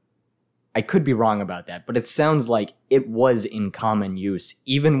 I could be wrong about that, but it sounds like it was in common use.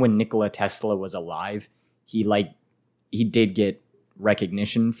 Even when Nikola Tesla was alive, he did get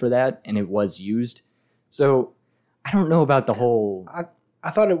recognition for that, and it was used. So I don't know about the whole.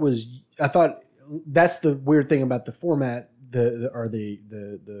 I thought that's the weird thing about the format,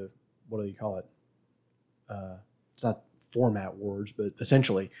 the what do you call it? It's not format words, but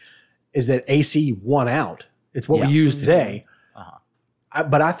essentially is that AC won out. It's what we use today.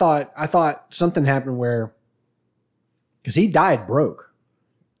 But I thought something happened where, because he died broke.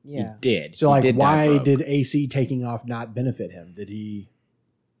 Yeah. He did. So He like, did die why broke. did AC taking off not benefit him? Did he?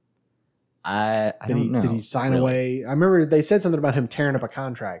 I don't know. Did he sign really. away? I remember they said something about him tearing up a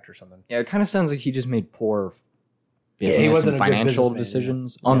contract or something. Yeah, it kind of sounds like he just made poor He business wasn't and a good financial businessman,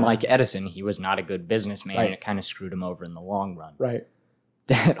 decisions. yeah. Unlike Edison, he was not a good businessman, Right. and it kind of screwed him over in the long run. Right.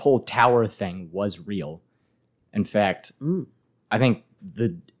 That whole tower thing was real. In fact, I think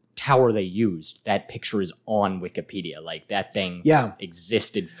the tower they used, that picture is on Wikipedia. Like, that thing Yeah.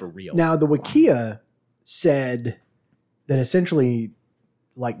 existed for real. Now, the Wikia said that essentially,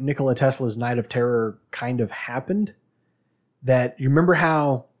 like, Nikola Tesla's Night of Terror kind of happened. That you remember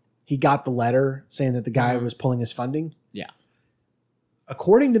how he got the letter saying that the guy was pulling his funding? Yeah.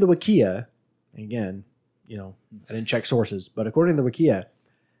 According to the Wikia, again, you know, I didn't check sources, but according to the Wikia,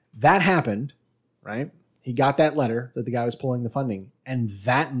 that happened, right? He got that letter that the guy was pulling the funding. And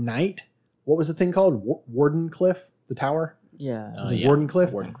that night, what was the thing called? Wardenclyffe, the tower? Yeah. Was it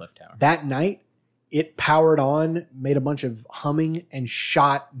Wardenclyffe? Wardenclyffe Tower. That night, it powered on, made a bunch of humming, and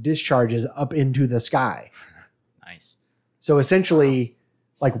shot discharges up into the sky. Nice. So essentially,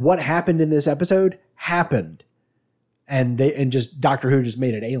 like what happened in this episode happened. And just Doctor Who just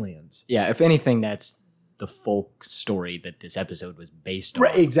made it aliens. Yeah, if anything, that's the folk story that this episode was based on.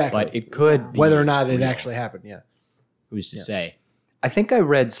 Right, exactly. But it could be Whether or not it real. actually happened, yeah. Who's to say? I think I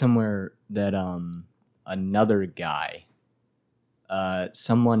read somewhere that another guy,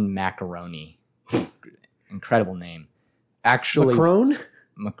 someone Macaroni, incredible name, actually Macron?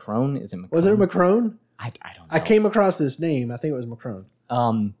 Macron, is it Macron? Was it Macron? I don't know. I came across this name. I think it was Macron.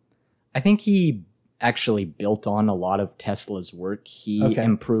 I think he actually built on a lot of Tesla's work. He Okay.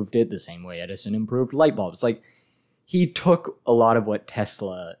 improved it the same way Edison improved light bulbs. Like, he took a lot of what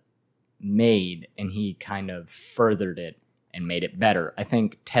Tesla made and he kind of furthered it and made it better. I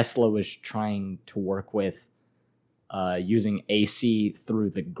think Tesla was trying to work with using AC through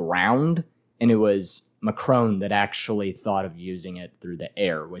the ground, and it was Macron that actually thought of using it through the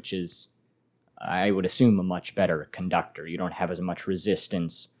air, which is, I would assume, a much better conductor. You don't have as much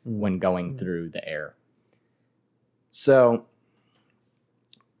resistance when going through the air. So,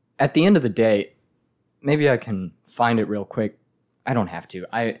 at the end of the day, maybe I can find it real quick. I don't have to.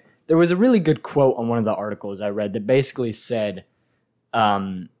 There was a really good quote on one of the articles I read that basically said,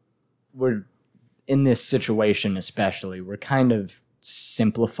 we're in this situation especially, we're kind of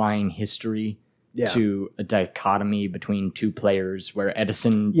simplifying history to a dichotomy between two players where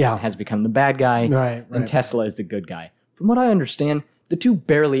Edison has become the bad guy and Tesla is the good guy. From what I understand, the two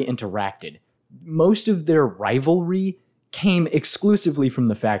barely interacted. Most of their rivalry came exclusively from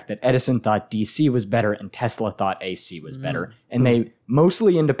the fact that Edison thought DC was better and Tesla thought AC was better. And they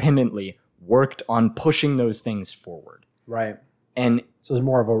mostly independently worked on pushing those things forward. Right. And so it's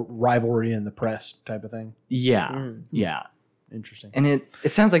more of a rivalry in the press type of thing. Yeah. Interesting. And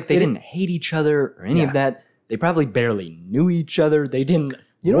it sounds like they didn't hate each other or any of that. They probably barely knew each other. They didn't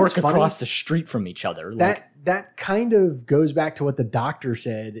work across the street from each other. That kind of goes back to what the Doctor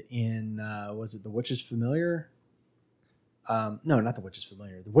said in, was it The Witch is Familiar? No, not The Witch is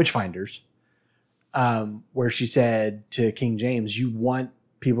Familiar. The Witchfinders, where she said to King James, you want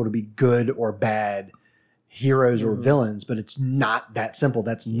people to be good or bad, heroes or villains, but it's not that simple.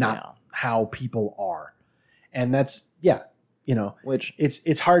 That's not how people are. And that's, which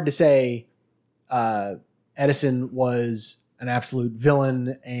it's hard to say Edison was an absolute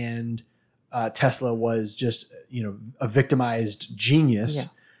villain and Tesla was just, a victimized genius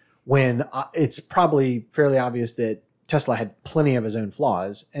when it's probably fairly obvious that Tesla had plenty of his own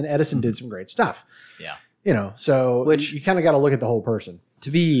flaws and Edison did some great stuff. Yeah. So which you kind of got to look at the whole person.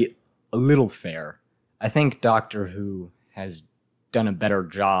 To be a little fair, I think Doctor Who has done a better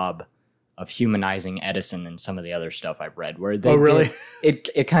job of humanizing Edison than some of the other stuff I've read. Where they really?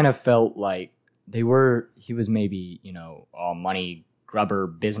 It kind of felt like he was maybe, a money grubber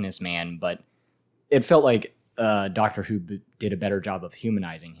businessman, but it felt like Doctor Who did a better job of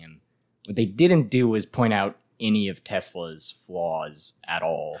humanizing him. What they didn't do was point out any of Tesla's flaws at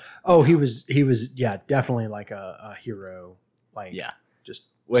all. Oh, he was definitely like a hero, just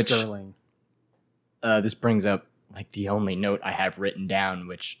sterling. This brings up like the only note I have written down,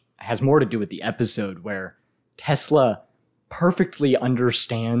 which has more to do with the episode where Tesla perfectly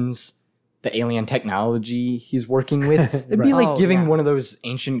understands the alien technology he's working with. It'd be like giving one of those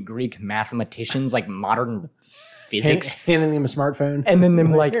ancient Greek mathematicians like modern physics, handing them a smartphone, and then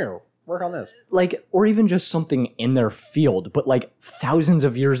them like here, work on this, or even just something in their field, but like thousands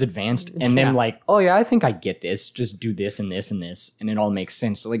of years advanced, and then like, oh yeah, I think I get this. Just do this and this and this, and it all makes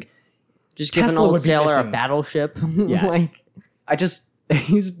sense. So like, just give an old sailor a battleship. Yeah,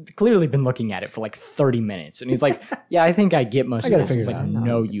 he's clearly been looking at it for like 30 minutes, and he's like, yeah, I think I get most of this. He's like,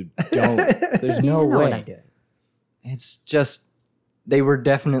 no, you don't. There's no way. It's just, they were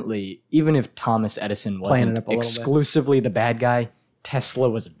definitely, even if Thomas Edison Playing wasn't it up a little bit. exclusively the bad guy, Tesla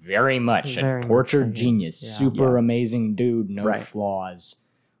was very much Very a much tortured so, genius, yeah. super amazing dude, no Right. flaws,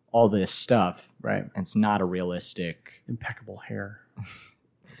 all this stuff. Right. It's not a realistic. Impeccable hair.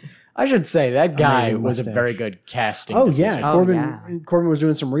 I should say that guy Amazing was a mustache. very good casting. Oh decision. yeah, Oh, Corbin. yeah. Corbin was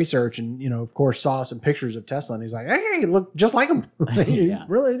doing some research, and of course, saw some pictures of Tesla, and he's like, "Hey, you look just like him." He Yeah.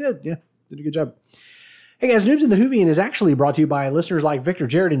 really did. Yeah, did a good job. Hey guys, Noobs in the Whovian is actually brought to you by listeners like Victor,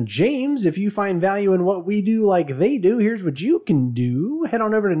 Jared, and James. If you find value in what we do like they do, here's what you can do. Head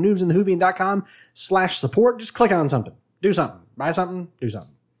on over to noobsinthewhovian.com/support. Just click on something. Do something. Buy something. Do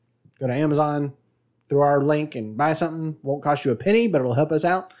something. Go to Amazon through our link and buy something. Won't cost you a penny, but it'll help us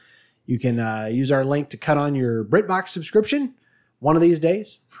out. You can use our link to cut on your BritBox subscription one of these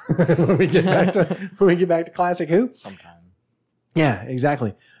days when we get back to Classic Who. Sometime. Yeah,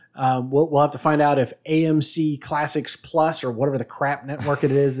 exactly. We'll have to find out if AMC Classics Plus or whatever the crap network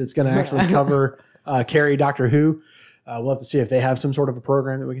it is that's going to actually cover carry Doctor Who. We'll have to see if they have some sort of a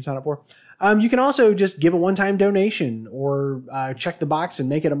program that we can sign up for. You can also just give a one-time donation or check the box and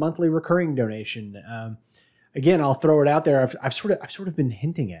make it a monthly recurring donation. Again, I'll throw it out there. I've sort of been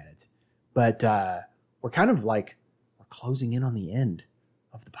hinting at it, but we're kind of like we're closing in on the end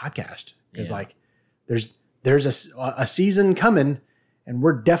of the podcast because like there's a season coming. And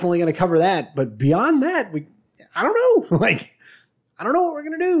we're definitely going to cover that. But beyond that, I don't know. Like, I don't know what we're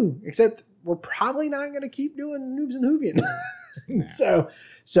going to do, except we're probably not going to keep doing Noobs in the Whovian. So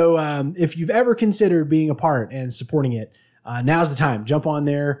if you've ever considered being a part and supporting it, now's the time. Jump on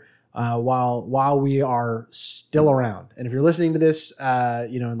there while we are still around. And if you're listening to this,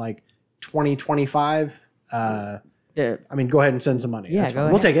 in like 2025, Yeah. I mean, go ahead and send some money. Yeah, That's go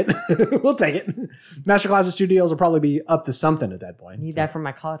fine. We'll take ahead. it. We'll take it. Master Closet Studios will probably be up to something at that point. Need that for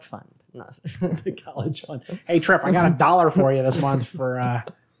my college fund. No. The college fund. Hey, Trip, I got $1 for you this month for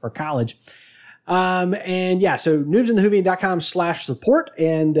college. And yeah, so noobsinthewhovian.com/support.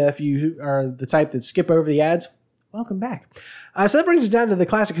 And if you are the type that skip over the ads, welcome back. So that brings us down to the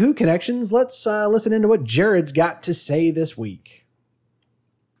Classic Who connections. Let's listen into what Jared's got to say this week.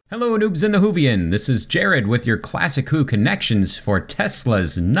 Hello, Noobs in the Whovian. This is Jared with your Classic Who connections for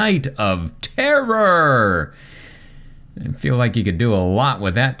Tesla's Night of Terror. I feel like you could do a lot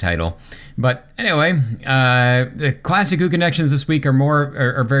with that title. But anyway, the Classic Who connections this week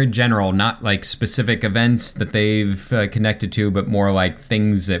are very general, not like specific events that they've connected to, but more like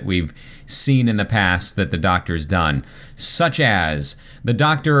things that we've seen in the past that the Doctor's done. Such as, the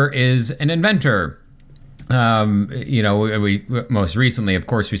Doctor is an inventor. We most recently, of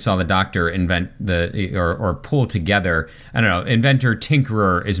course, we saw the Doctor invent or pull together. I don't know, inventor,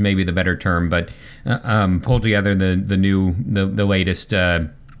 tinkerer is maybe the better term, but pull together the latest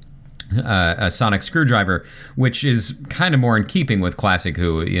sonic screwdriver, which is kind of more in keeping with Classic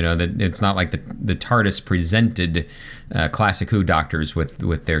Who. That it's not like the TARDIS presented Classic Who Doctors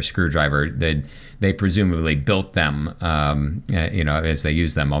with their screwdriver. They presumably built them, as they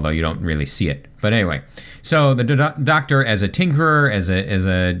use them, although you don't really see it. But anyway, so the Doctor as a tinkerer, as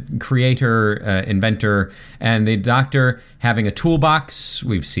a creator, inventor, and the Doctor having a toolbox.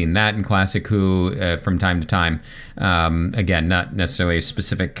 We've seen that in Classic Who from time to time. Again, not necessarily a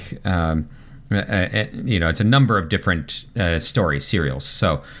specific. It's a number of different story serials.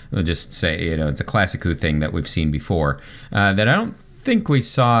 So we'll just say, it's a Classic Who thing that we've seen before. That I don't think we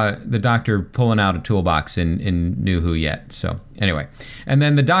saw the Doctor pulling out a toolbox in New Who yet. So anyway, and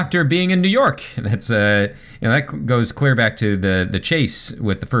then the Doctor being in New York. That's that goes clear back to the chase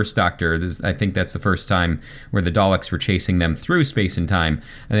with the first Doctor. I think that's the first time where the Daleks were chasing them through space and time.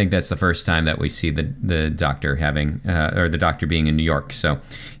 I think that's the first time that we see the Doctor having or the Doctor being in New York. So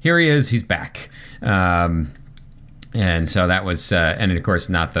here he is. He's back. And so that was, and of course,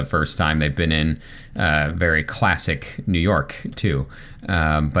 not the first time they've been in very classic New York, too.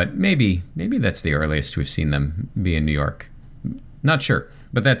 But maybe that's the earliest we've seen them be in New York. Not sure.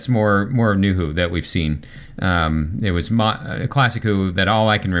 But that's more of New Who that we've seen. It was Classic Who that all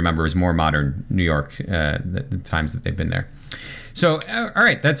I can remember is more modern New York, the times that they've been there. So, all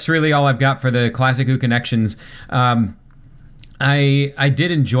right, that's really all I've got for the Classic Who connections. I did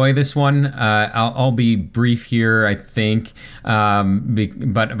enjoy this one. I'll be brief here, I think,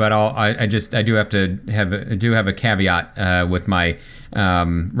 but I do have a caveat with my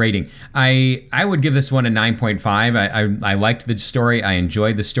rating. I would give this one a 9.5. I liked the story. I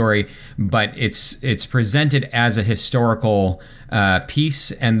enjoyed the story, but it's presented as a historical piece,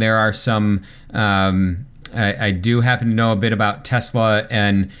 and there are some. I do happen to know a bit about Tesla,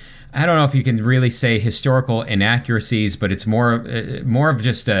 and I don't know if you can really say historical inaccuracies, but it's more of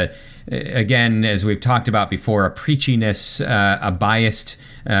just again, as we've talked about before, a preachiness, a biased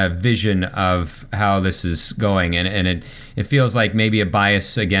vision of how this is going, and it feels like maybe a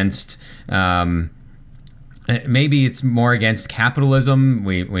bias against. Maybe it's more against capitalism.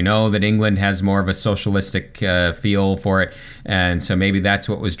 We know that England has more of a socialistic feel for it, and so maybe that's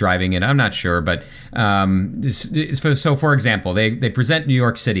what was driving it. I'm not sure, but so for example, they present New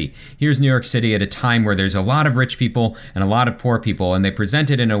York City. Here's New York City at a time where there's a lot of rich people and a lot of poor people, and they present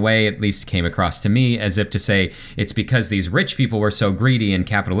it in a way, at least came across to me, as if to say it's because these rich people were so greedy and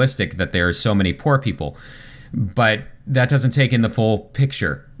capitalistic that there are so many poor people. But that doesn't take in the full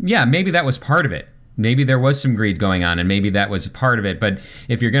picture. Yeah, maybe that was part of it. Maybe there was some greed going on, and maybe that was part of it. But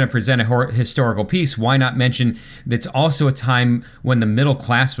if you're going to present a historical piece, why not mention that's also a time when the middle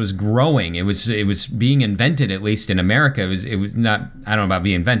class was growing? It was being invented, at least in America. It was not, I don't know about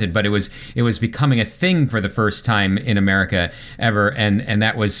being invented, but it was becoming a thing for the first time in America ever, and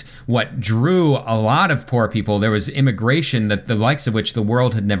that was what drew a lot of poor people. There was immigration that the likes of which the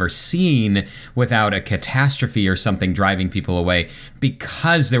world had never seen without a catastrophe or something driving people away,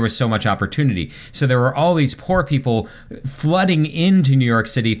 because there was so much opportunity. So there were all these poor people flooding into New York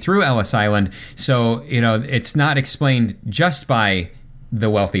City through Ellis Island. So, it's not explained just by the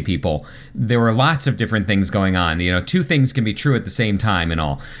wealthy people. There were lots of different things going on. Two things can be true at the same time and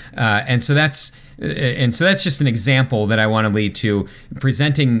all. And so that's just an example that I want to lead to,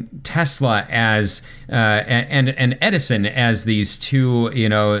 presenting Tesla as and Edison as these two,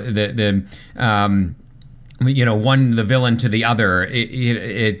 one the villain to the other.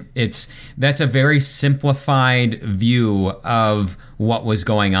 That's a very simplified view of what was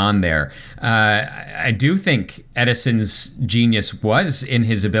going on there. I do think Edison's genius was in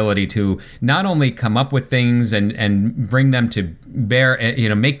his ability to not only come up with things and bring them to bear,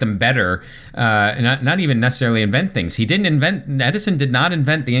 make them better, not even necessarily invent things. Edison did not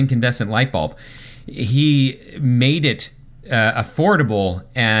invent the incandescent light bulb. He made it affordable,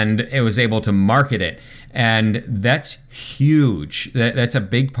 and it was able to market it. And that's huge. That's a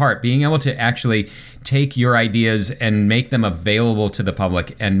big part. Being able to actually take your ideas and make them available to the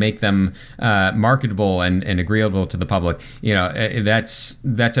public and make them marketable and agreeable to the public,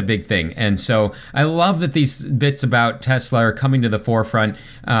 that's a big thing. And so I love that these bits about Tesla are coming to the forefront,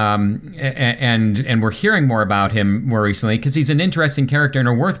 and we're hearing more about him more recently, because he's an interesting character and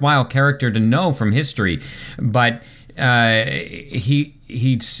a worthwhile character to know from history. But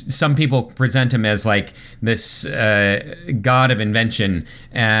some people present him as like this god of invention,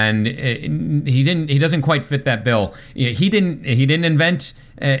 and he doesn't quite fit that bill. He didn't invent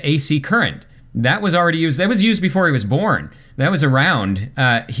AC current. That was already used. That was used before he was born. That was around.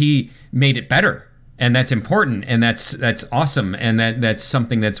 He made it better, and that's important, and that's awesome, and that's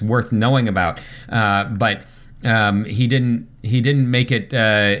something that's worth knowing about. But he didn't make it.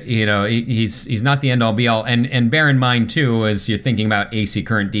 He's not the end all be all. And bear in mind too, as you're thinking about AC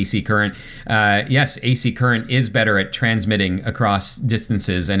current, DC current. Yes, AC current is better at transmitting across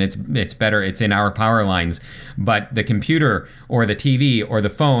distances, and it's better. It's in our power lines. But the computer or the TV or the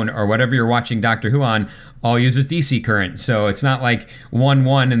phone or whatever you're watching Doctor Who on all uses DC current. So it's not like one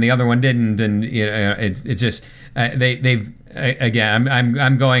won and the other one didn't. And it's just they've. Again,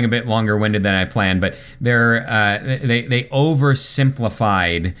 I'm going a bit longer-winded than I planned, but they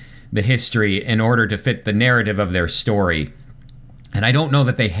oversimplified the history in order to fit the narrative of their story, and I don't know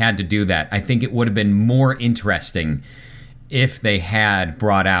that they had to do that. I think it would have been more interesting if they had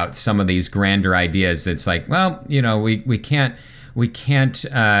brought out some of these grander ideas. That's like, well, we can't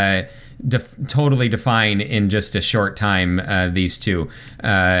totally define in just a short time these two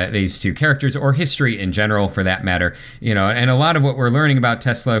characters, or history in general for that matter. And a lot of what we're learning about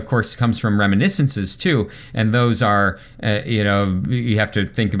Tesla, of course, comes from reminiscences too, and those are you have to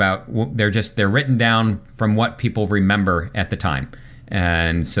think about, they're written down from what people remember at the time.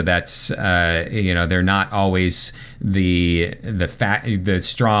 And so that's they're not always the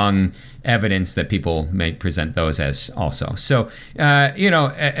strong evidence that people may present those as also. So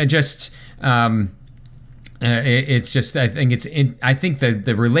it's just I think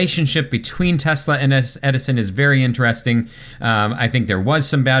the relationship between Tesla and Edison is very interesting. I think there was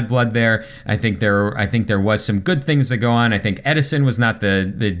some bad blood there. I think there was some good things that go on. I think Edison was not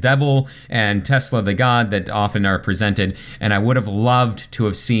the devil and Tesla the god that often are presented. And I would have loved to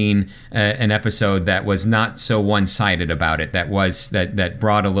have seen an episode that was not so one-sided about it. That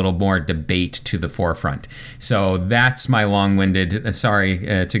brought a little more debate to the forefront. So that's my long-winded.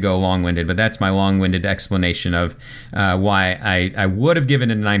 Sorry to go long-winded, but that's my long-winded explanation explanation of why I would have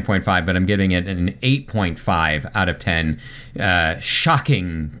given it a 9.5, but I'm giving it an 8.5 out of 10.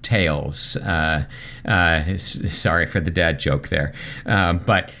 Shocking tales. Sorry for the dad joke there,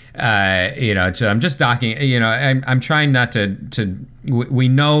 but so I'm just docking. I'm trying not to. We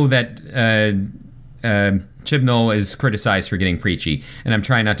know that Chibnall is criticized for getting preachy, and I'm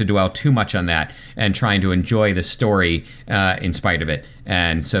trying not to dwell too much on that, and trying to enjoy the story in spite of it.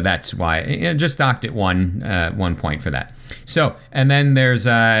 And so that's why just docked it 1 point for that. So, and then there's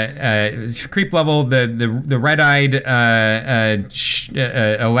creep level, the red-eyed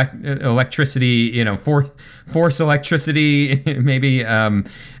electricity, force electricity, maybe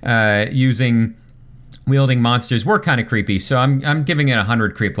wielding monsters were kind of creepy. So I'm giving it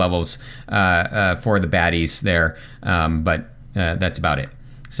 100 creep levels for the baddies there, but that's about it.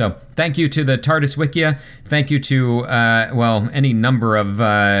 So thank you to the TARDIS Wikia. Thank you to, any number of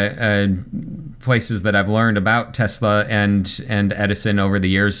places that I've learned about Tesla and Edison over the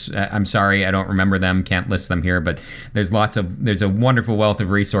years. I'm sorry, I don't remember them, can't list them here, but there's a wonderful wealth of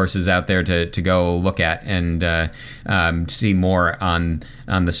resources out there to go look at and see more on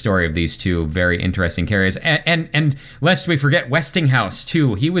the story of these two very interesting carriers. And lest we forget Westinghouse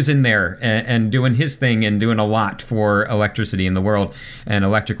too. He was in there and doing his thing and doing a lot for electricity in the world and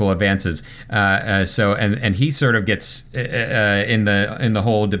electrical advances. And he sort of gets in the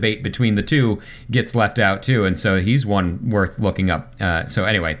whole debate between the two, gets left out too, and so he's one worth looking up. So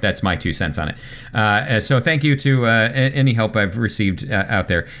anyway, that's my 2 cents on it. So thank you to any help I've received out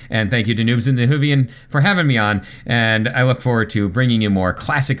there, and thank you to Noobs in the Whovian for having me on, and I look forward to bringing you more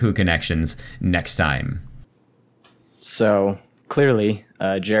Classic Who connections next time. So clearly,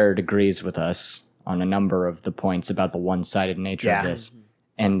 Jared agrees with us on a number of the points about the one-sided nature of this.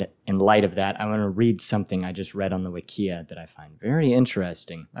 And in light of that, I want to read something I just read on the Wikia that I find very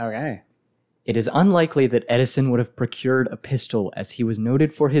interesting. Okay. It is unlikely that Edison would have procured a pistol, as he was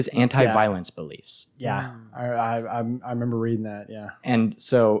noted for his anti-violence beliefs. Yeah, I remember reading that, yeah. And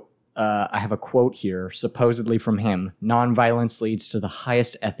so I have a quote here, supposedly from him. "Nonviolence leads to the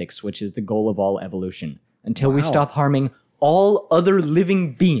highest ethics, which is the goal of all evolution. Until we stop harming all other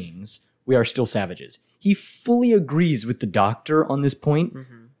living beings, we are still savages." He fully agrees with the Doctor on this point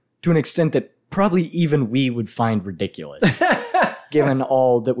to an extent that probably even we would find ridiculous, given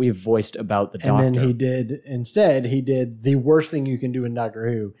all that we've voiced about the Doctor. And then he did the worst thing you can do in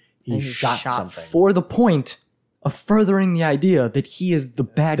Doctor Who. He shot something. For the point of furthering the idea that he is the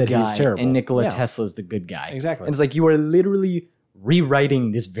bad That guy he's terrible. and Nikola Yeah. Tesla's the good guy. Exactly. And it's like you are literally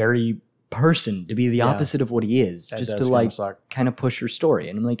rewriting this very person to be the opposite of what he is, That just does to kinda like suck. kind of push your story.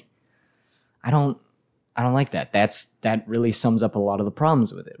 And I'm like, I don't like that. That really sums up a lot of the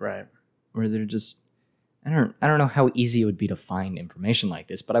problems with it. Right. Where they're just I don't know how easy it would be to find information like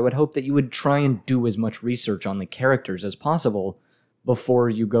this, but I would hope that you would try and do as much research on the characters as possible before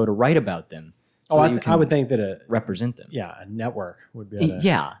you go to write about them. So I would think that represent them. a network would be able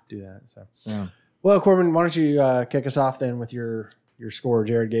to do that. So well, Corbin, why don't you kick us off then with your score?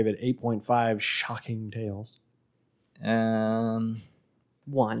 Jared gave it 8.5 shocking tales. 1.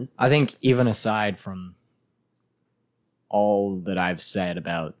 I think even aside from all that I've said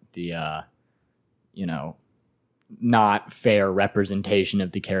about the not fair representation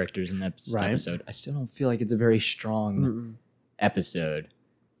of the characters in this episode, I still don't feel like it's a very strong episode.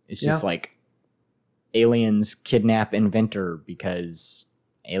 It's just like aliens kidnap inventor because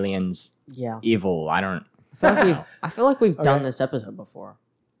aliens evil. I feel like we've done this episode before.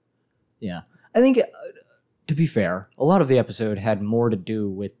 Yeah. I think, to be fair, a lot of the episode had more to do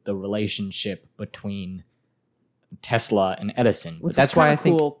with the relationship between Tesla and Edison. Which that's why I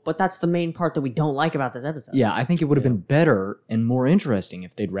think... cool, but that's the main part that we don't like about this episode. Yeah, I think it would have been better and more interesting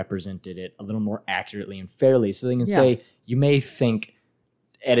if they'd represented it a little more accurately and fairly, so they can say, you may think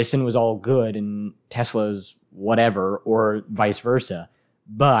Edison was all good and Tesla's whatever, or vice versa,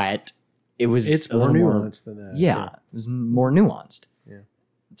 but it's more nuanced than that. Yeah, it was more nuanced. Yeah.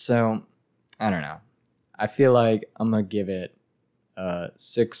 So, I don't know. I feel like I'm going to give it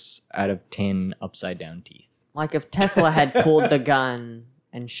 6 out of 10 upside down teeth. Like if Tesla had pulled the gun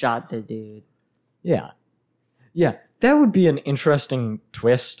and shot the dude. Yeah. Yeah, that would be an interesting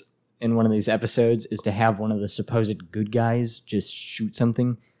twist in one of these episodes, is to have one of the supposed good guys just shoot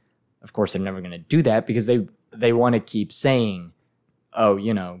something. Of course, they're never going to do that because they want to keep saying, oh,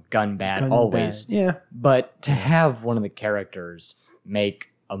 gun bad always. Bad. Yeah. But to have one of the characters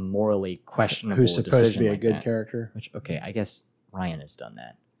make a morally questionable who's supposed to decision be a like good that, character. which, okay, I guess Ryan has done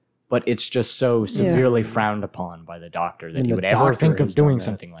that. But it's just so severely frowned upon by the Doctor that And he the would ever Doctor think of has done doing that,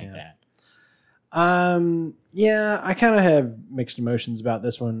 something like that. Yeah, I kind of have mixed emotions about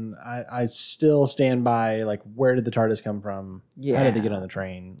this one. I still stand by, like, where did the TARDIS come from? How did they get on the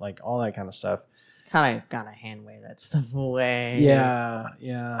train? Like, all that kind of stuff. Kind of gotta hand wave that stuff away. Yeah.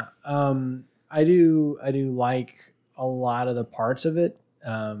 I do like a lot of the parts of it.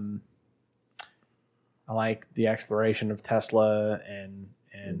 I like the exploration of Tesla and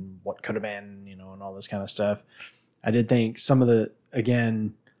what could have been, and all this kind of stuff. I did think some of the,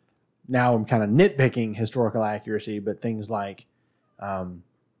 again, now I'm kind of nitpicking historical accuracy, but things like, that's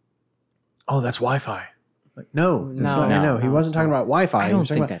Wi-Fi. Like, no, that's No, not. no, He no, wasn't it's talking not. about Wi-Fi. I He don't was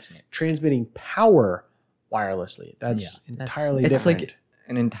talking think about that's it. transmitting power wirelessly. That's entirely It's different. like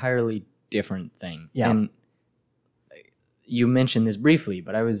an entirely different thing. Yeah. And you mentioned this briefly,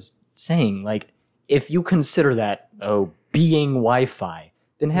 but I was saying, like, if you consider that, being Wi-Fi,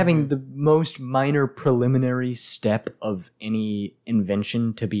 then having the most minor preliminary step of any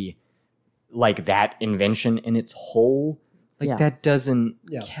invention to be like that invention in its whole, like, Yeah. that doesn't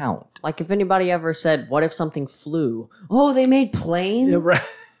Yeah. count. Like if anybody ever said, "What if something flew?" Oh, they made planes. Yeah,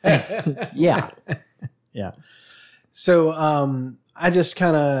 right. Yeah. Yeah. So I just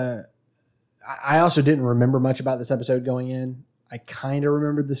kind of, I also didn't remember much about this episode going in. I kind of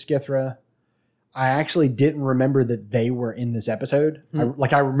remembered the Skithra. I actually didn't remember that they were in this episode.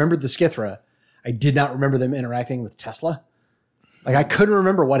 I remembered the Skithra. I did not remember them interacting with Tesla. Like, I couldn't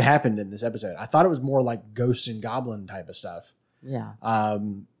remember what happened in this episode. I thought it was more like Ghosts and Goblin type of stuff. Yeah.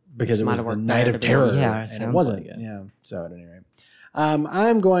 Because it Might was have the worked Night better of to be Terror. honest. Yeah, it and it sounds wasn't. like it. Yeah. So at any rate,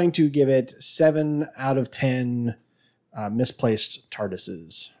 I'm going to give it 7 out of 10 misplaced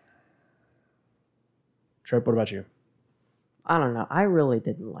TARDISes. Trip, what about you? I don't know. I really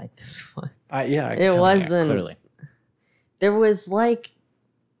didn't like this one. It wasn't- clearly. There was like,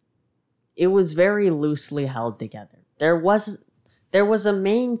 it was very loosely held together. There was a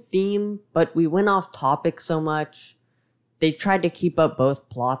main theme, but we went off topic so much. They tried to keep up both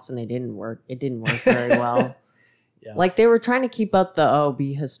plots and they didn't work. It didn't work very well. Yeah. Like they were trying to keep up the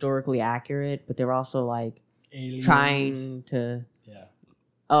be historically accurate, but they were also like trying to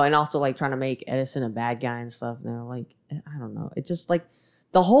and also like trying to make Edison a bad guy and stuff. And they're like, I don't know. It just like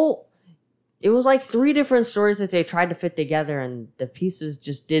it was like 3 different stories that they tried to fit together and the pieces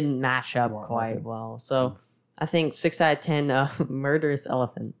just didn't match up quite well. So I think 6 out of 10 murderous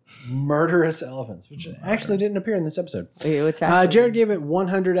elephant. Murderous elephants, which actually didn't appear in this episode. Which actually, Jared gave it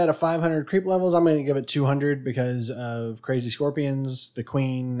 100 out of 500 creep levels. I'm going to give it 200 because of Crazy Scorpions, the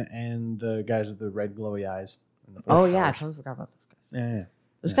Queen, and the guys with the red glowy eyes. And the oh yeah, I totally forgot about those guys. Yeah.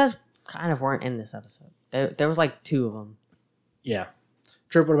 Those guys kind of weren't in this episode. There was like 2 of them. Yeah.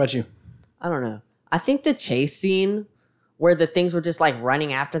 Trip, what about you? I don't know. I think the chase scene where the things were just like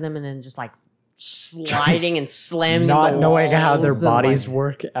running after them and then just like sliding and slamming Not the knowing how their walls and, bodies like,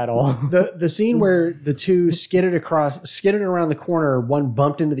 work at all. The scene where the two skidded around the corner, one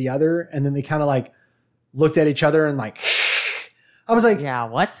bumped into the other, and then they kind of like looked at each other and like, I was like, yeah,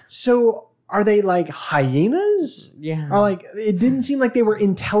 what? so are they like hyenas? Yeah. Or like, it didn't seem like they were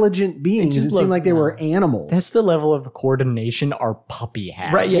intelligent beings. It, just seemed looked- like they were animals. That's the level of coordination our puppy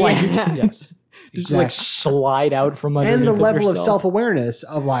has. Right, yeah. Like, Yes. just like slide out from underneath And the of level of yourself. self-awareness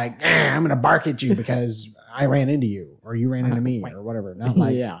of like, I'm going to bark at you because I ran into you or you ran into me or whatever. Not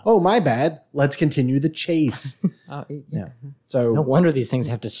like, Yeah. oh, my bad. Let's continue the chase. Oh, Yeah. So No wonder these things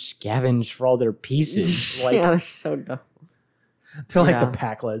have to scavenge for all their pieces. Like, yeah, they're so dumb. they're like Yeah. the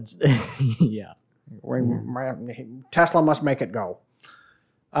Packlids. yeah. Tesla must make it go.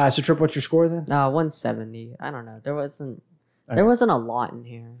 So Trip, what's your score then? 170. I don't know. There wasn't a lot in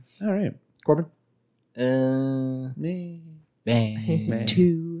here. All right. Corbin? Bang.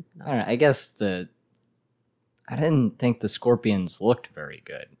 2. All right. I guess I didn't think the scorpions looked very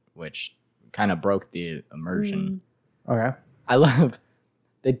good, which kind of broke the immersion. Okay. I love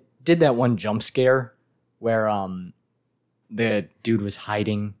they did that one jump scare where the dude was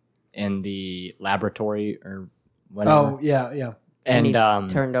hiding in the laboratory or whatever. Oh, yeah. And he and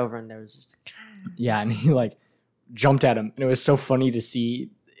turned over and there was just yeah, and he like jumped at him, and it was so funny to see.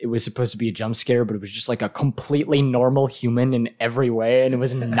 It was supposed to be a jump scare, but it was just like a completely normal human in every way, and it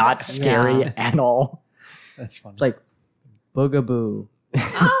was not scary Yeah. at all. That's fun. like boogaboo.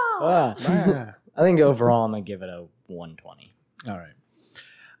 Ah. I think overall I'm gonna give it a 120. All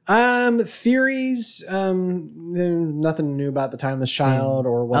right. Theories. There's nothing new about the Timeless Child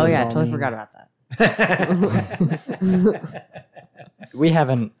or what. Oh does it yeah, I all totally mean? forgot about that. We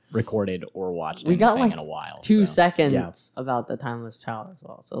haven't recorded or watched We got, anything like, in a while. 2 so. seconds about the Timeless Child as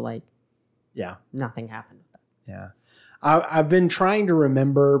well. So like Yeah. nothing happened with that. Yeah. I've been trying to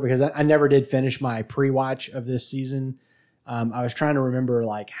remember because I never did finish my pre-watch of this season. I was trying to remember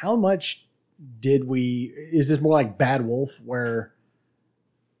like how much is this more like Bad Wolf where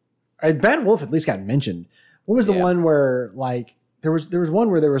Bad Wolf at least got mentioned? What was the one where like there was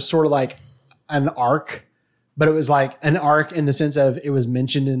one where there was sort of like an arc, but it was like an arc in the sense of it was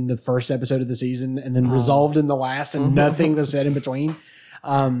mentioned in the first episode of the season and then resolved in the last and nothing was said in between.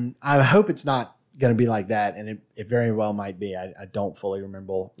 I hope it's not going to be like that, and it very well might be. I don't fully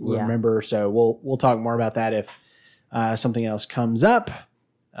remember. So we'll talk more about that if something else comes up.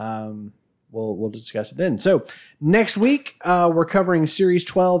 We'll discuss it then. So next week we're covering series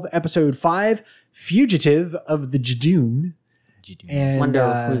 12, episode 5, Fugitive of the Judoon. And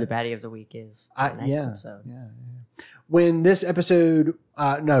wonder who the baddie of the week is. Next episode. Yeah. When this episode,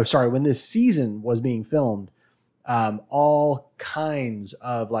 when this season was being filmed, all kinds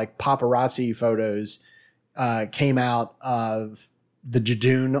of like paparazzi photos came out of the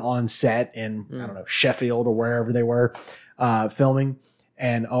Judoon on set in I don't know, Sheffield or wherever they were filming.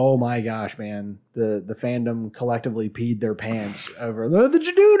 And oh my gosh, man, the fandom collectively peed their pants over the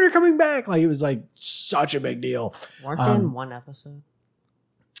Judoon are coming back. Like it was like such a big deal. Weren't they in one episode?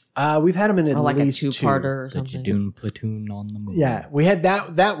 We've had them in at like least a two-parter or The something. Judoon platoon on the moon. Yeah, we had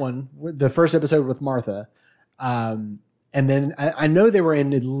that one, the first episode with Martha. And then I know they were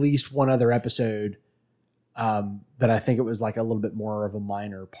in at least one other episode that I think it was like a little bit more of a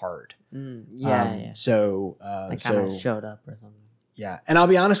minor part. So they kind of showed up or something. Yeah, and I'll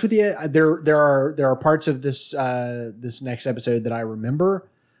be honest with you, there are parts of this this next episode that I remember.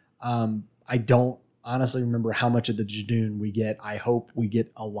 I don't honestly remember how much of the Judoon we get. I hope we get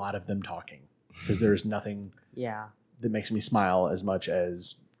a lot of them talking because there's nothing that makes me smile as much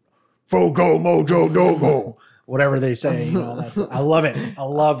as Fogo Mojo Dogo, whatever they say. You know, I love it. I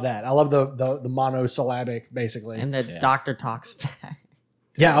love that. I love the monosyllabic basically. And the doctor talks back.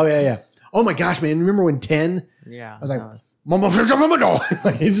 Yeah. Oh yeah. Oh my gosh, man! Remember when 10? Yeah, I was like,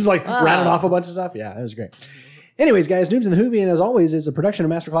 he's just like rattled off a bunch of stuff. Yeah, that was great. Anyways, guys, Noobs in the Whovian, as always, is a production of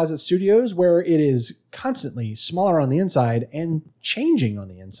Master Closet Studios where it is constantly smaller on the inside and changing on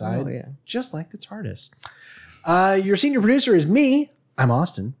the inside, just like the TARDIS. Your senior producer is me. I'm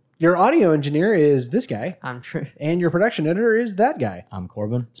Austin. Your audio engineer is this guy. I'm True. And your production editor is that guy. I'm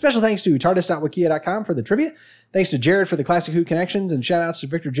Corbin. Special thanks to TARDIS.wikia.com for the trivia. Thanks to Jared for the Classic Who connections, and shout outs to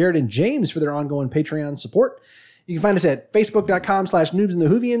Victor, Jared, and James for their ongoing Patreon support. You can find us at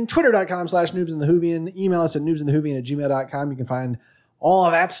Facebook.com/NoobsInTheWhovian, Twitter.com/NoobsInTheWhovian, email us at noobsinthewhovian@gmail.com. You can find all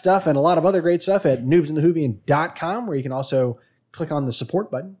of that stuff and a lot of other great stuff at noobsinthewhovian.com, where you can also click on the support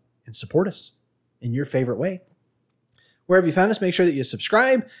button and support us in your favorite way. Wherever you found us, make sure that you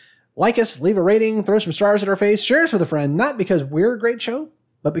subscribe, like us, leave a rating, throw some stars at our face, share us with a friend, not because we're a great show,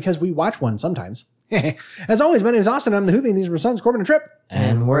 but because we watch one sometimes. As always, my name is Austin. I'm the Whovian. These are my sons, Corbin and Trip.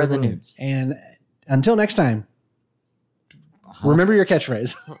 And we're the Noobs. And until next time, remember your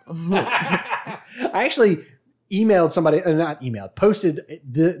catchphrase. I actually posted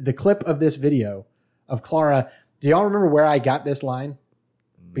the clip of this video of Clara. Do y'all remember where I got this line?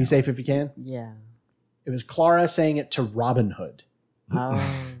 No. Be safe if you can. Yeah. It was Clara saying it to Robin Hood.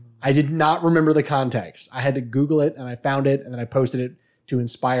 Oh. I did not remember the context. I had to Google it and I found it and then I posted it to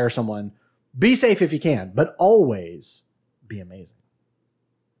inspire someone. Be safe if you can, but always be amazing.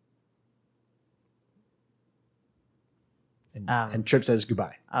 And Trip says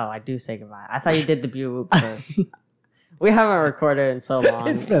goodbye. Oh, I do say goodbye. I thought you did the Buwhoop first. We haven't recorded in so long.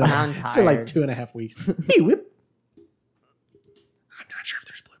 It's been like 2.5 weeks. Buwhoop.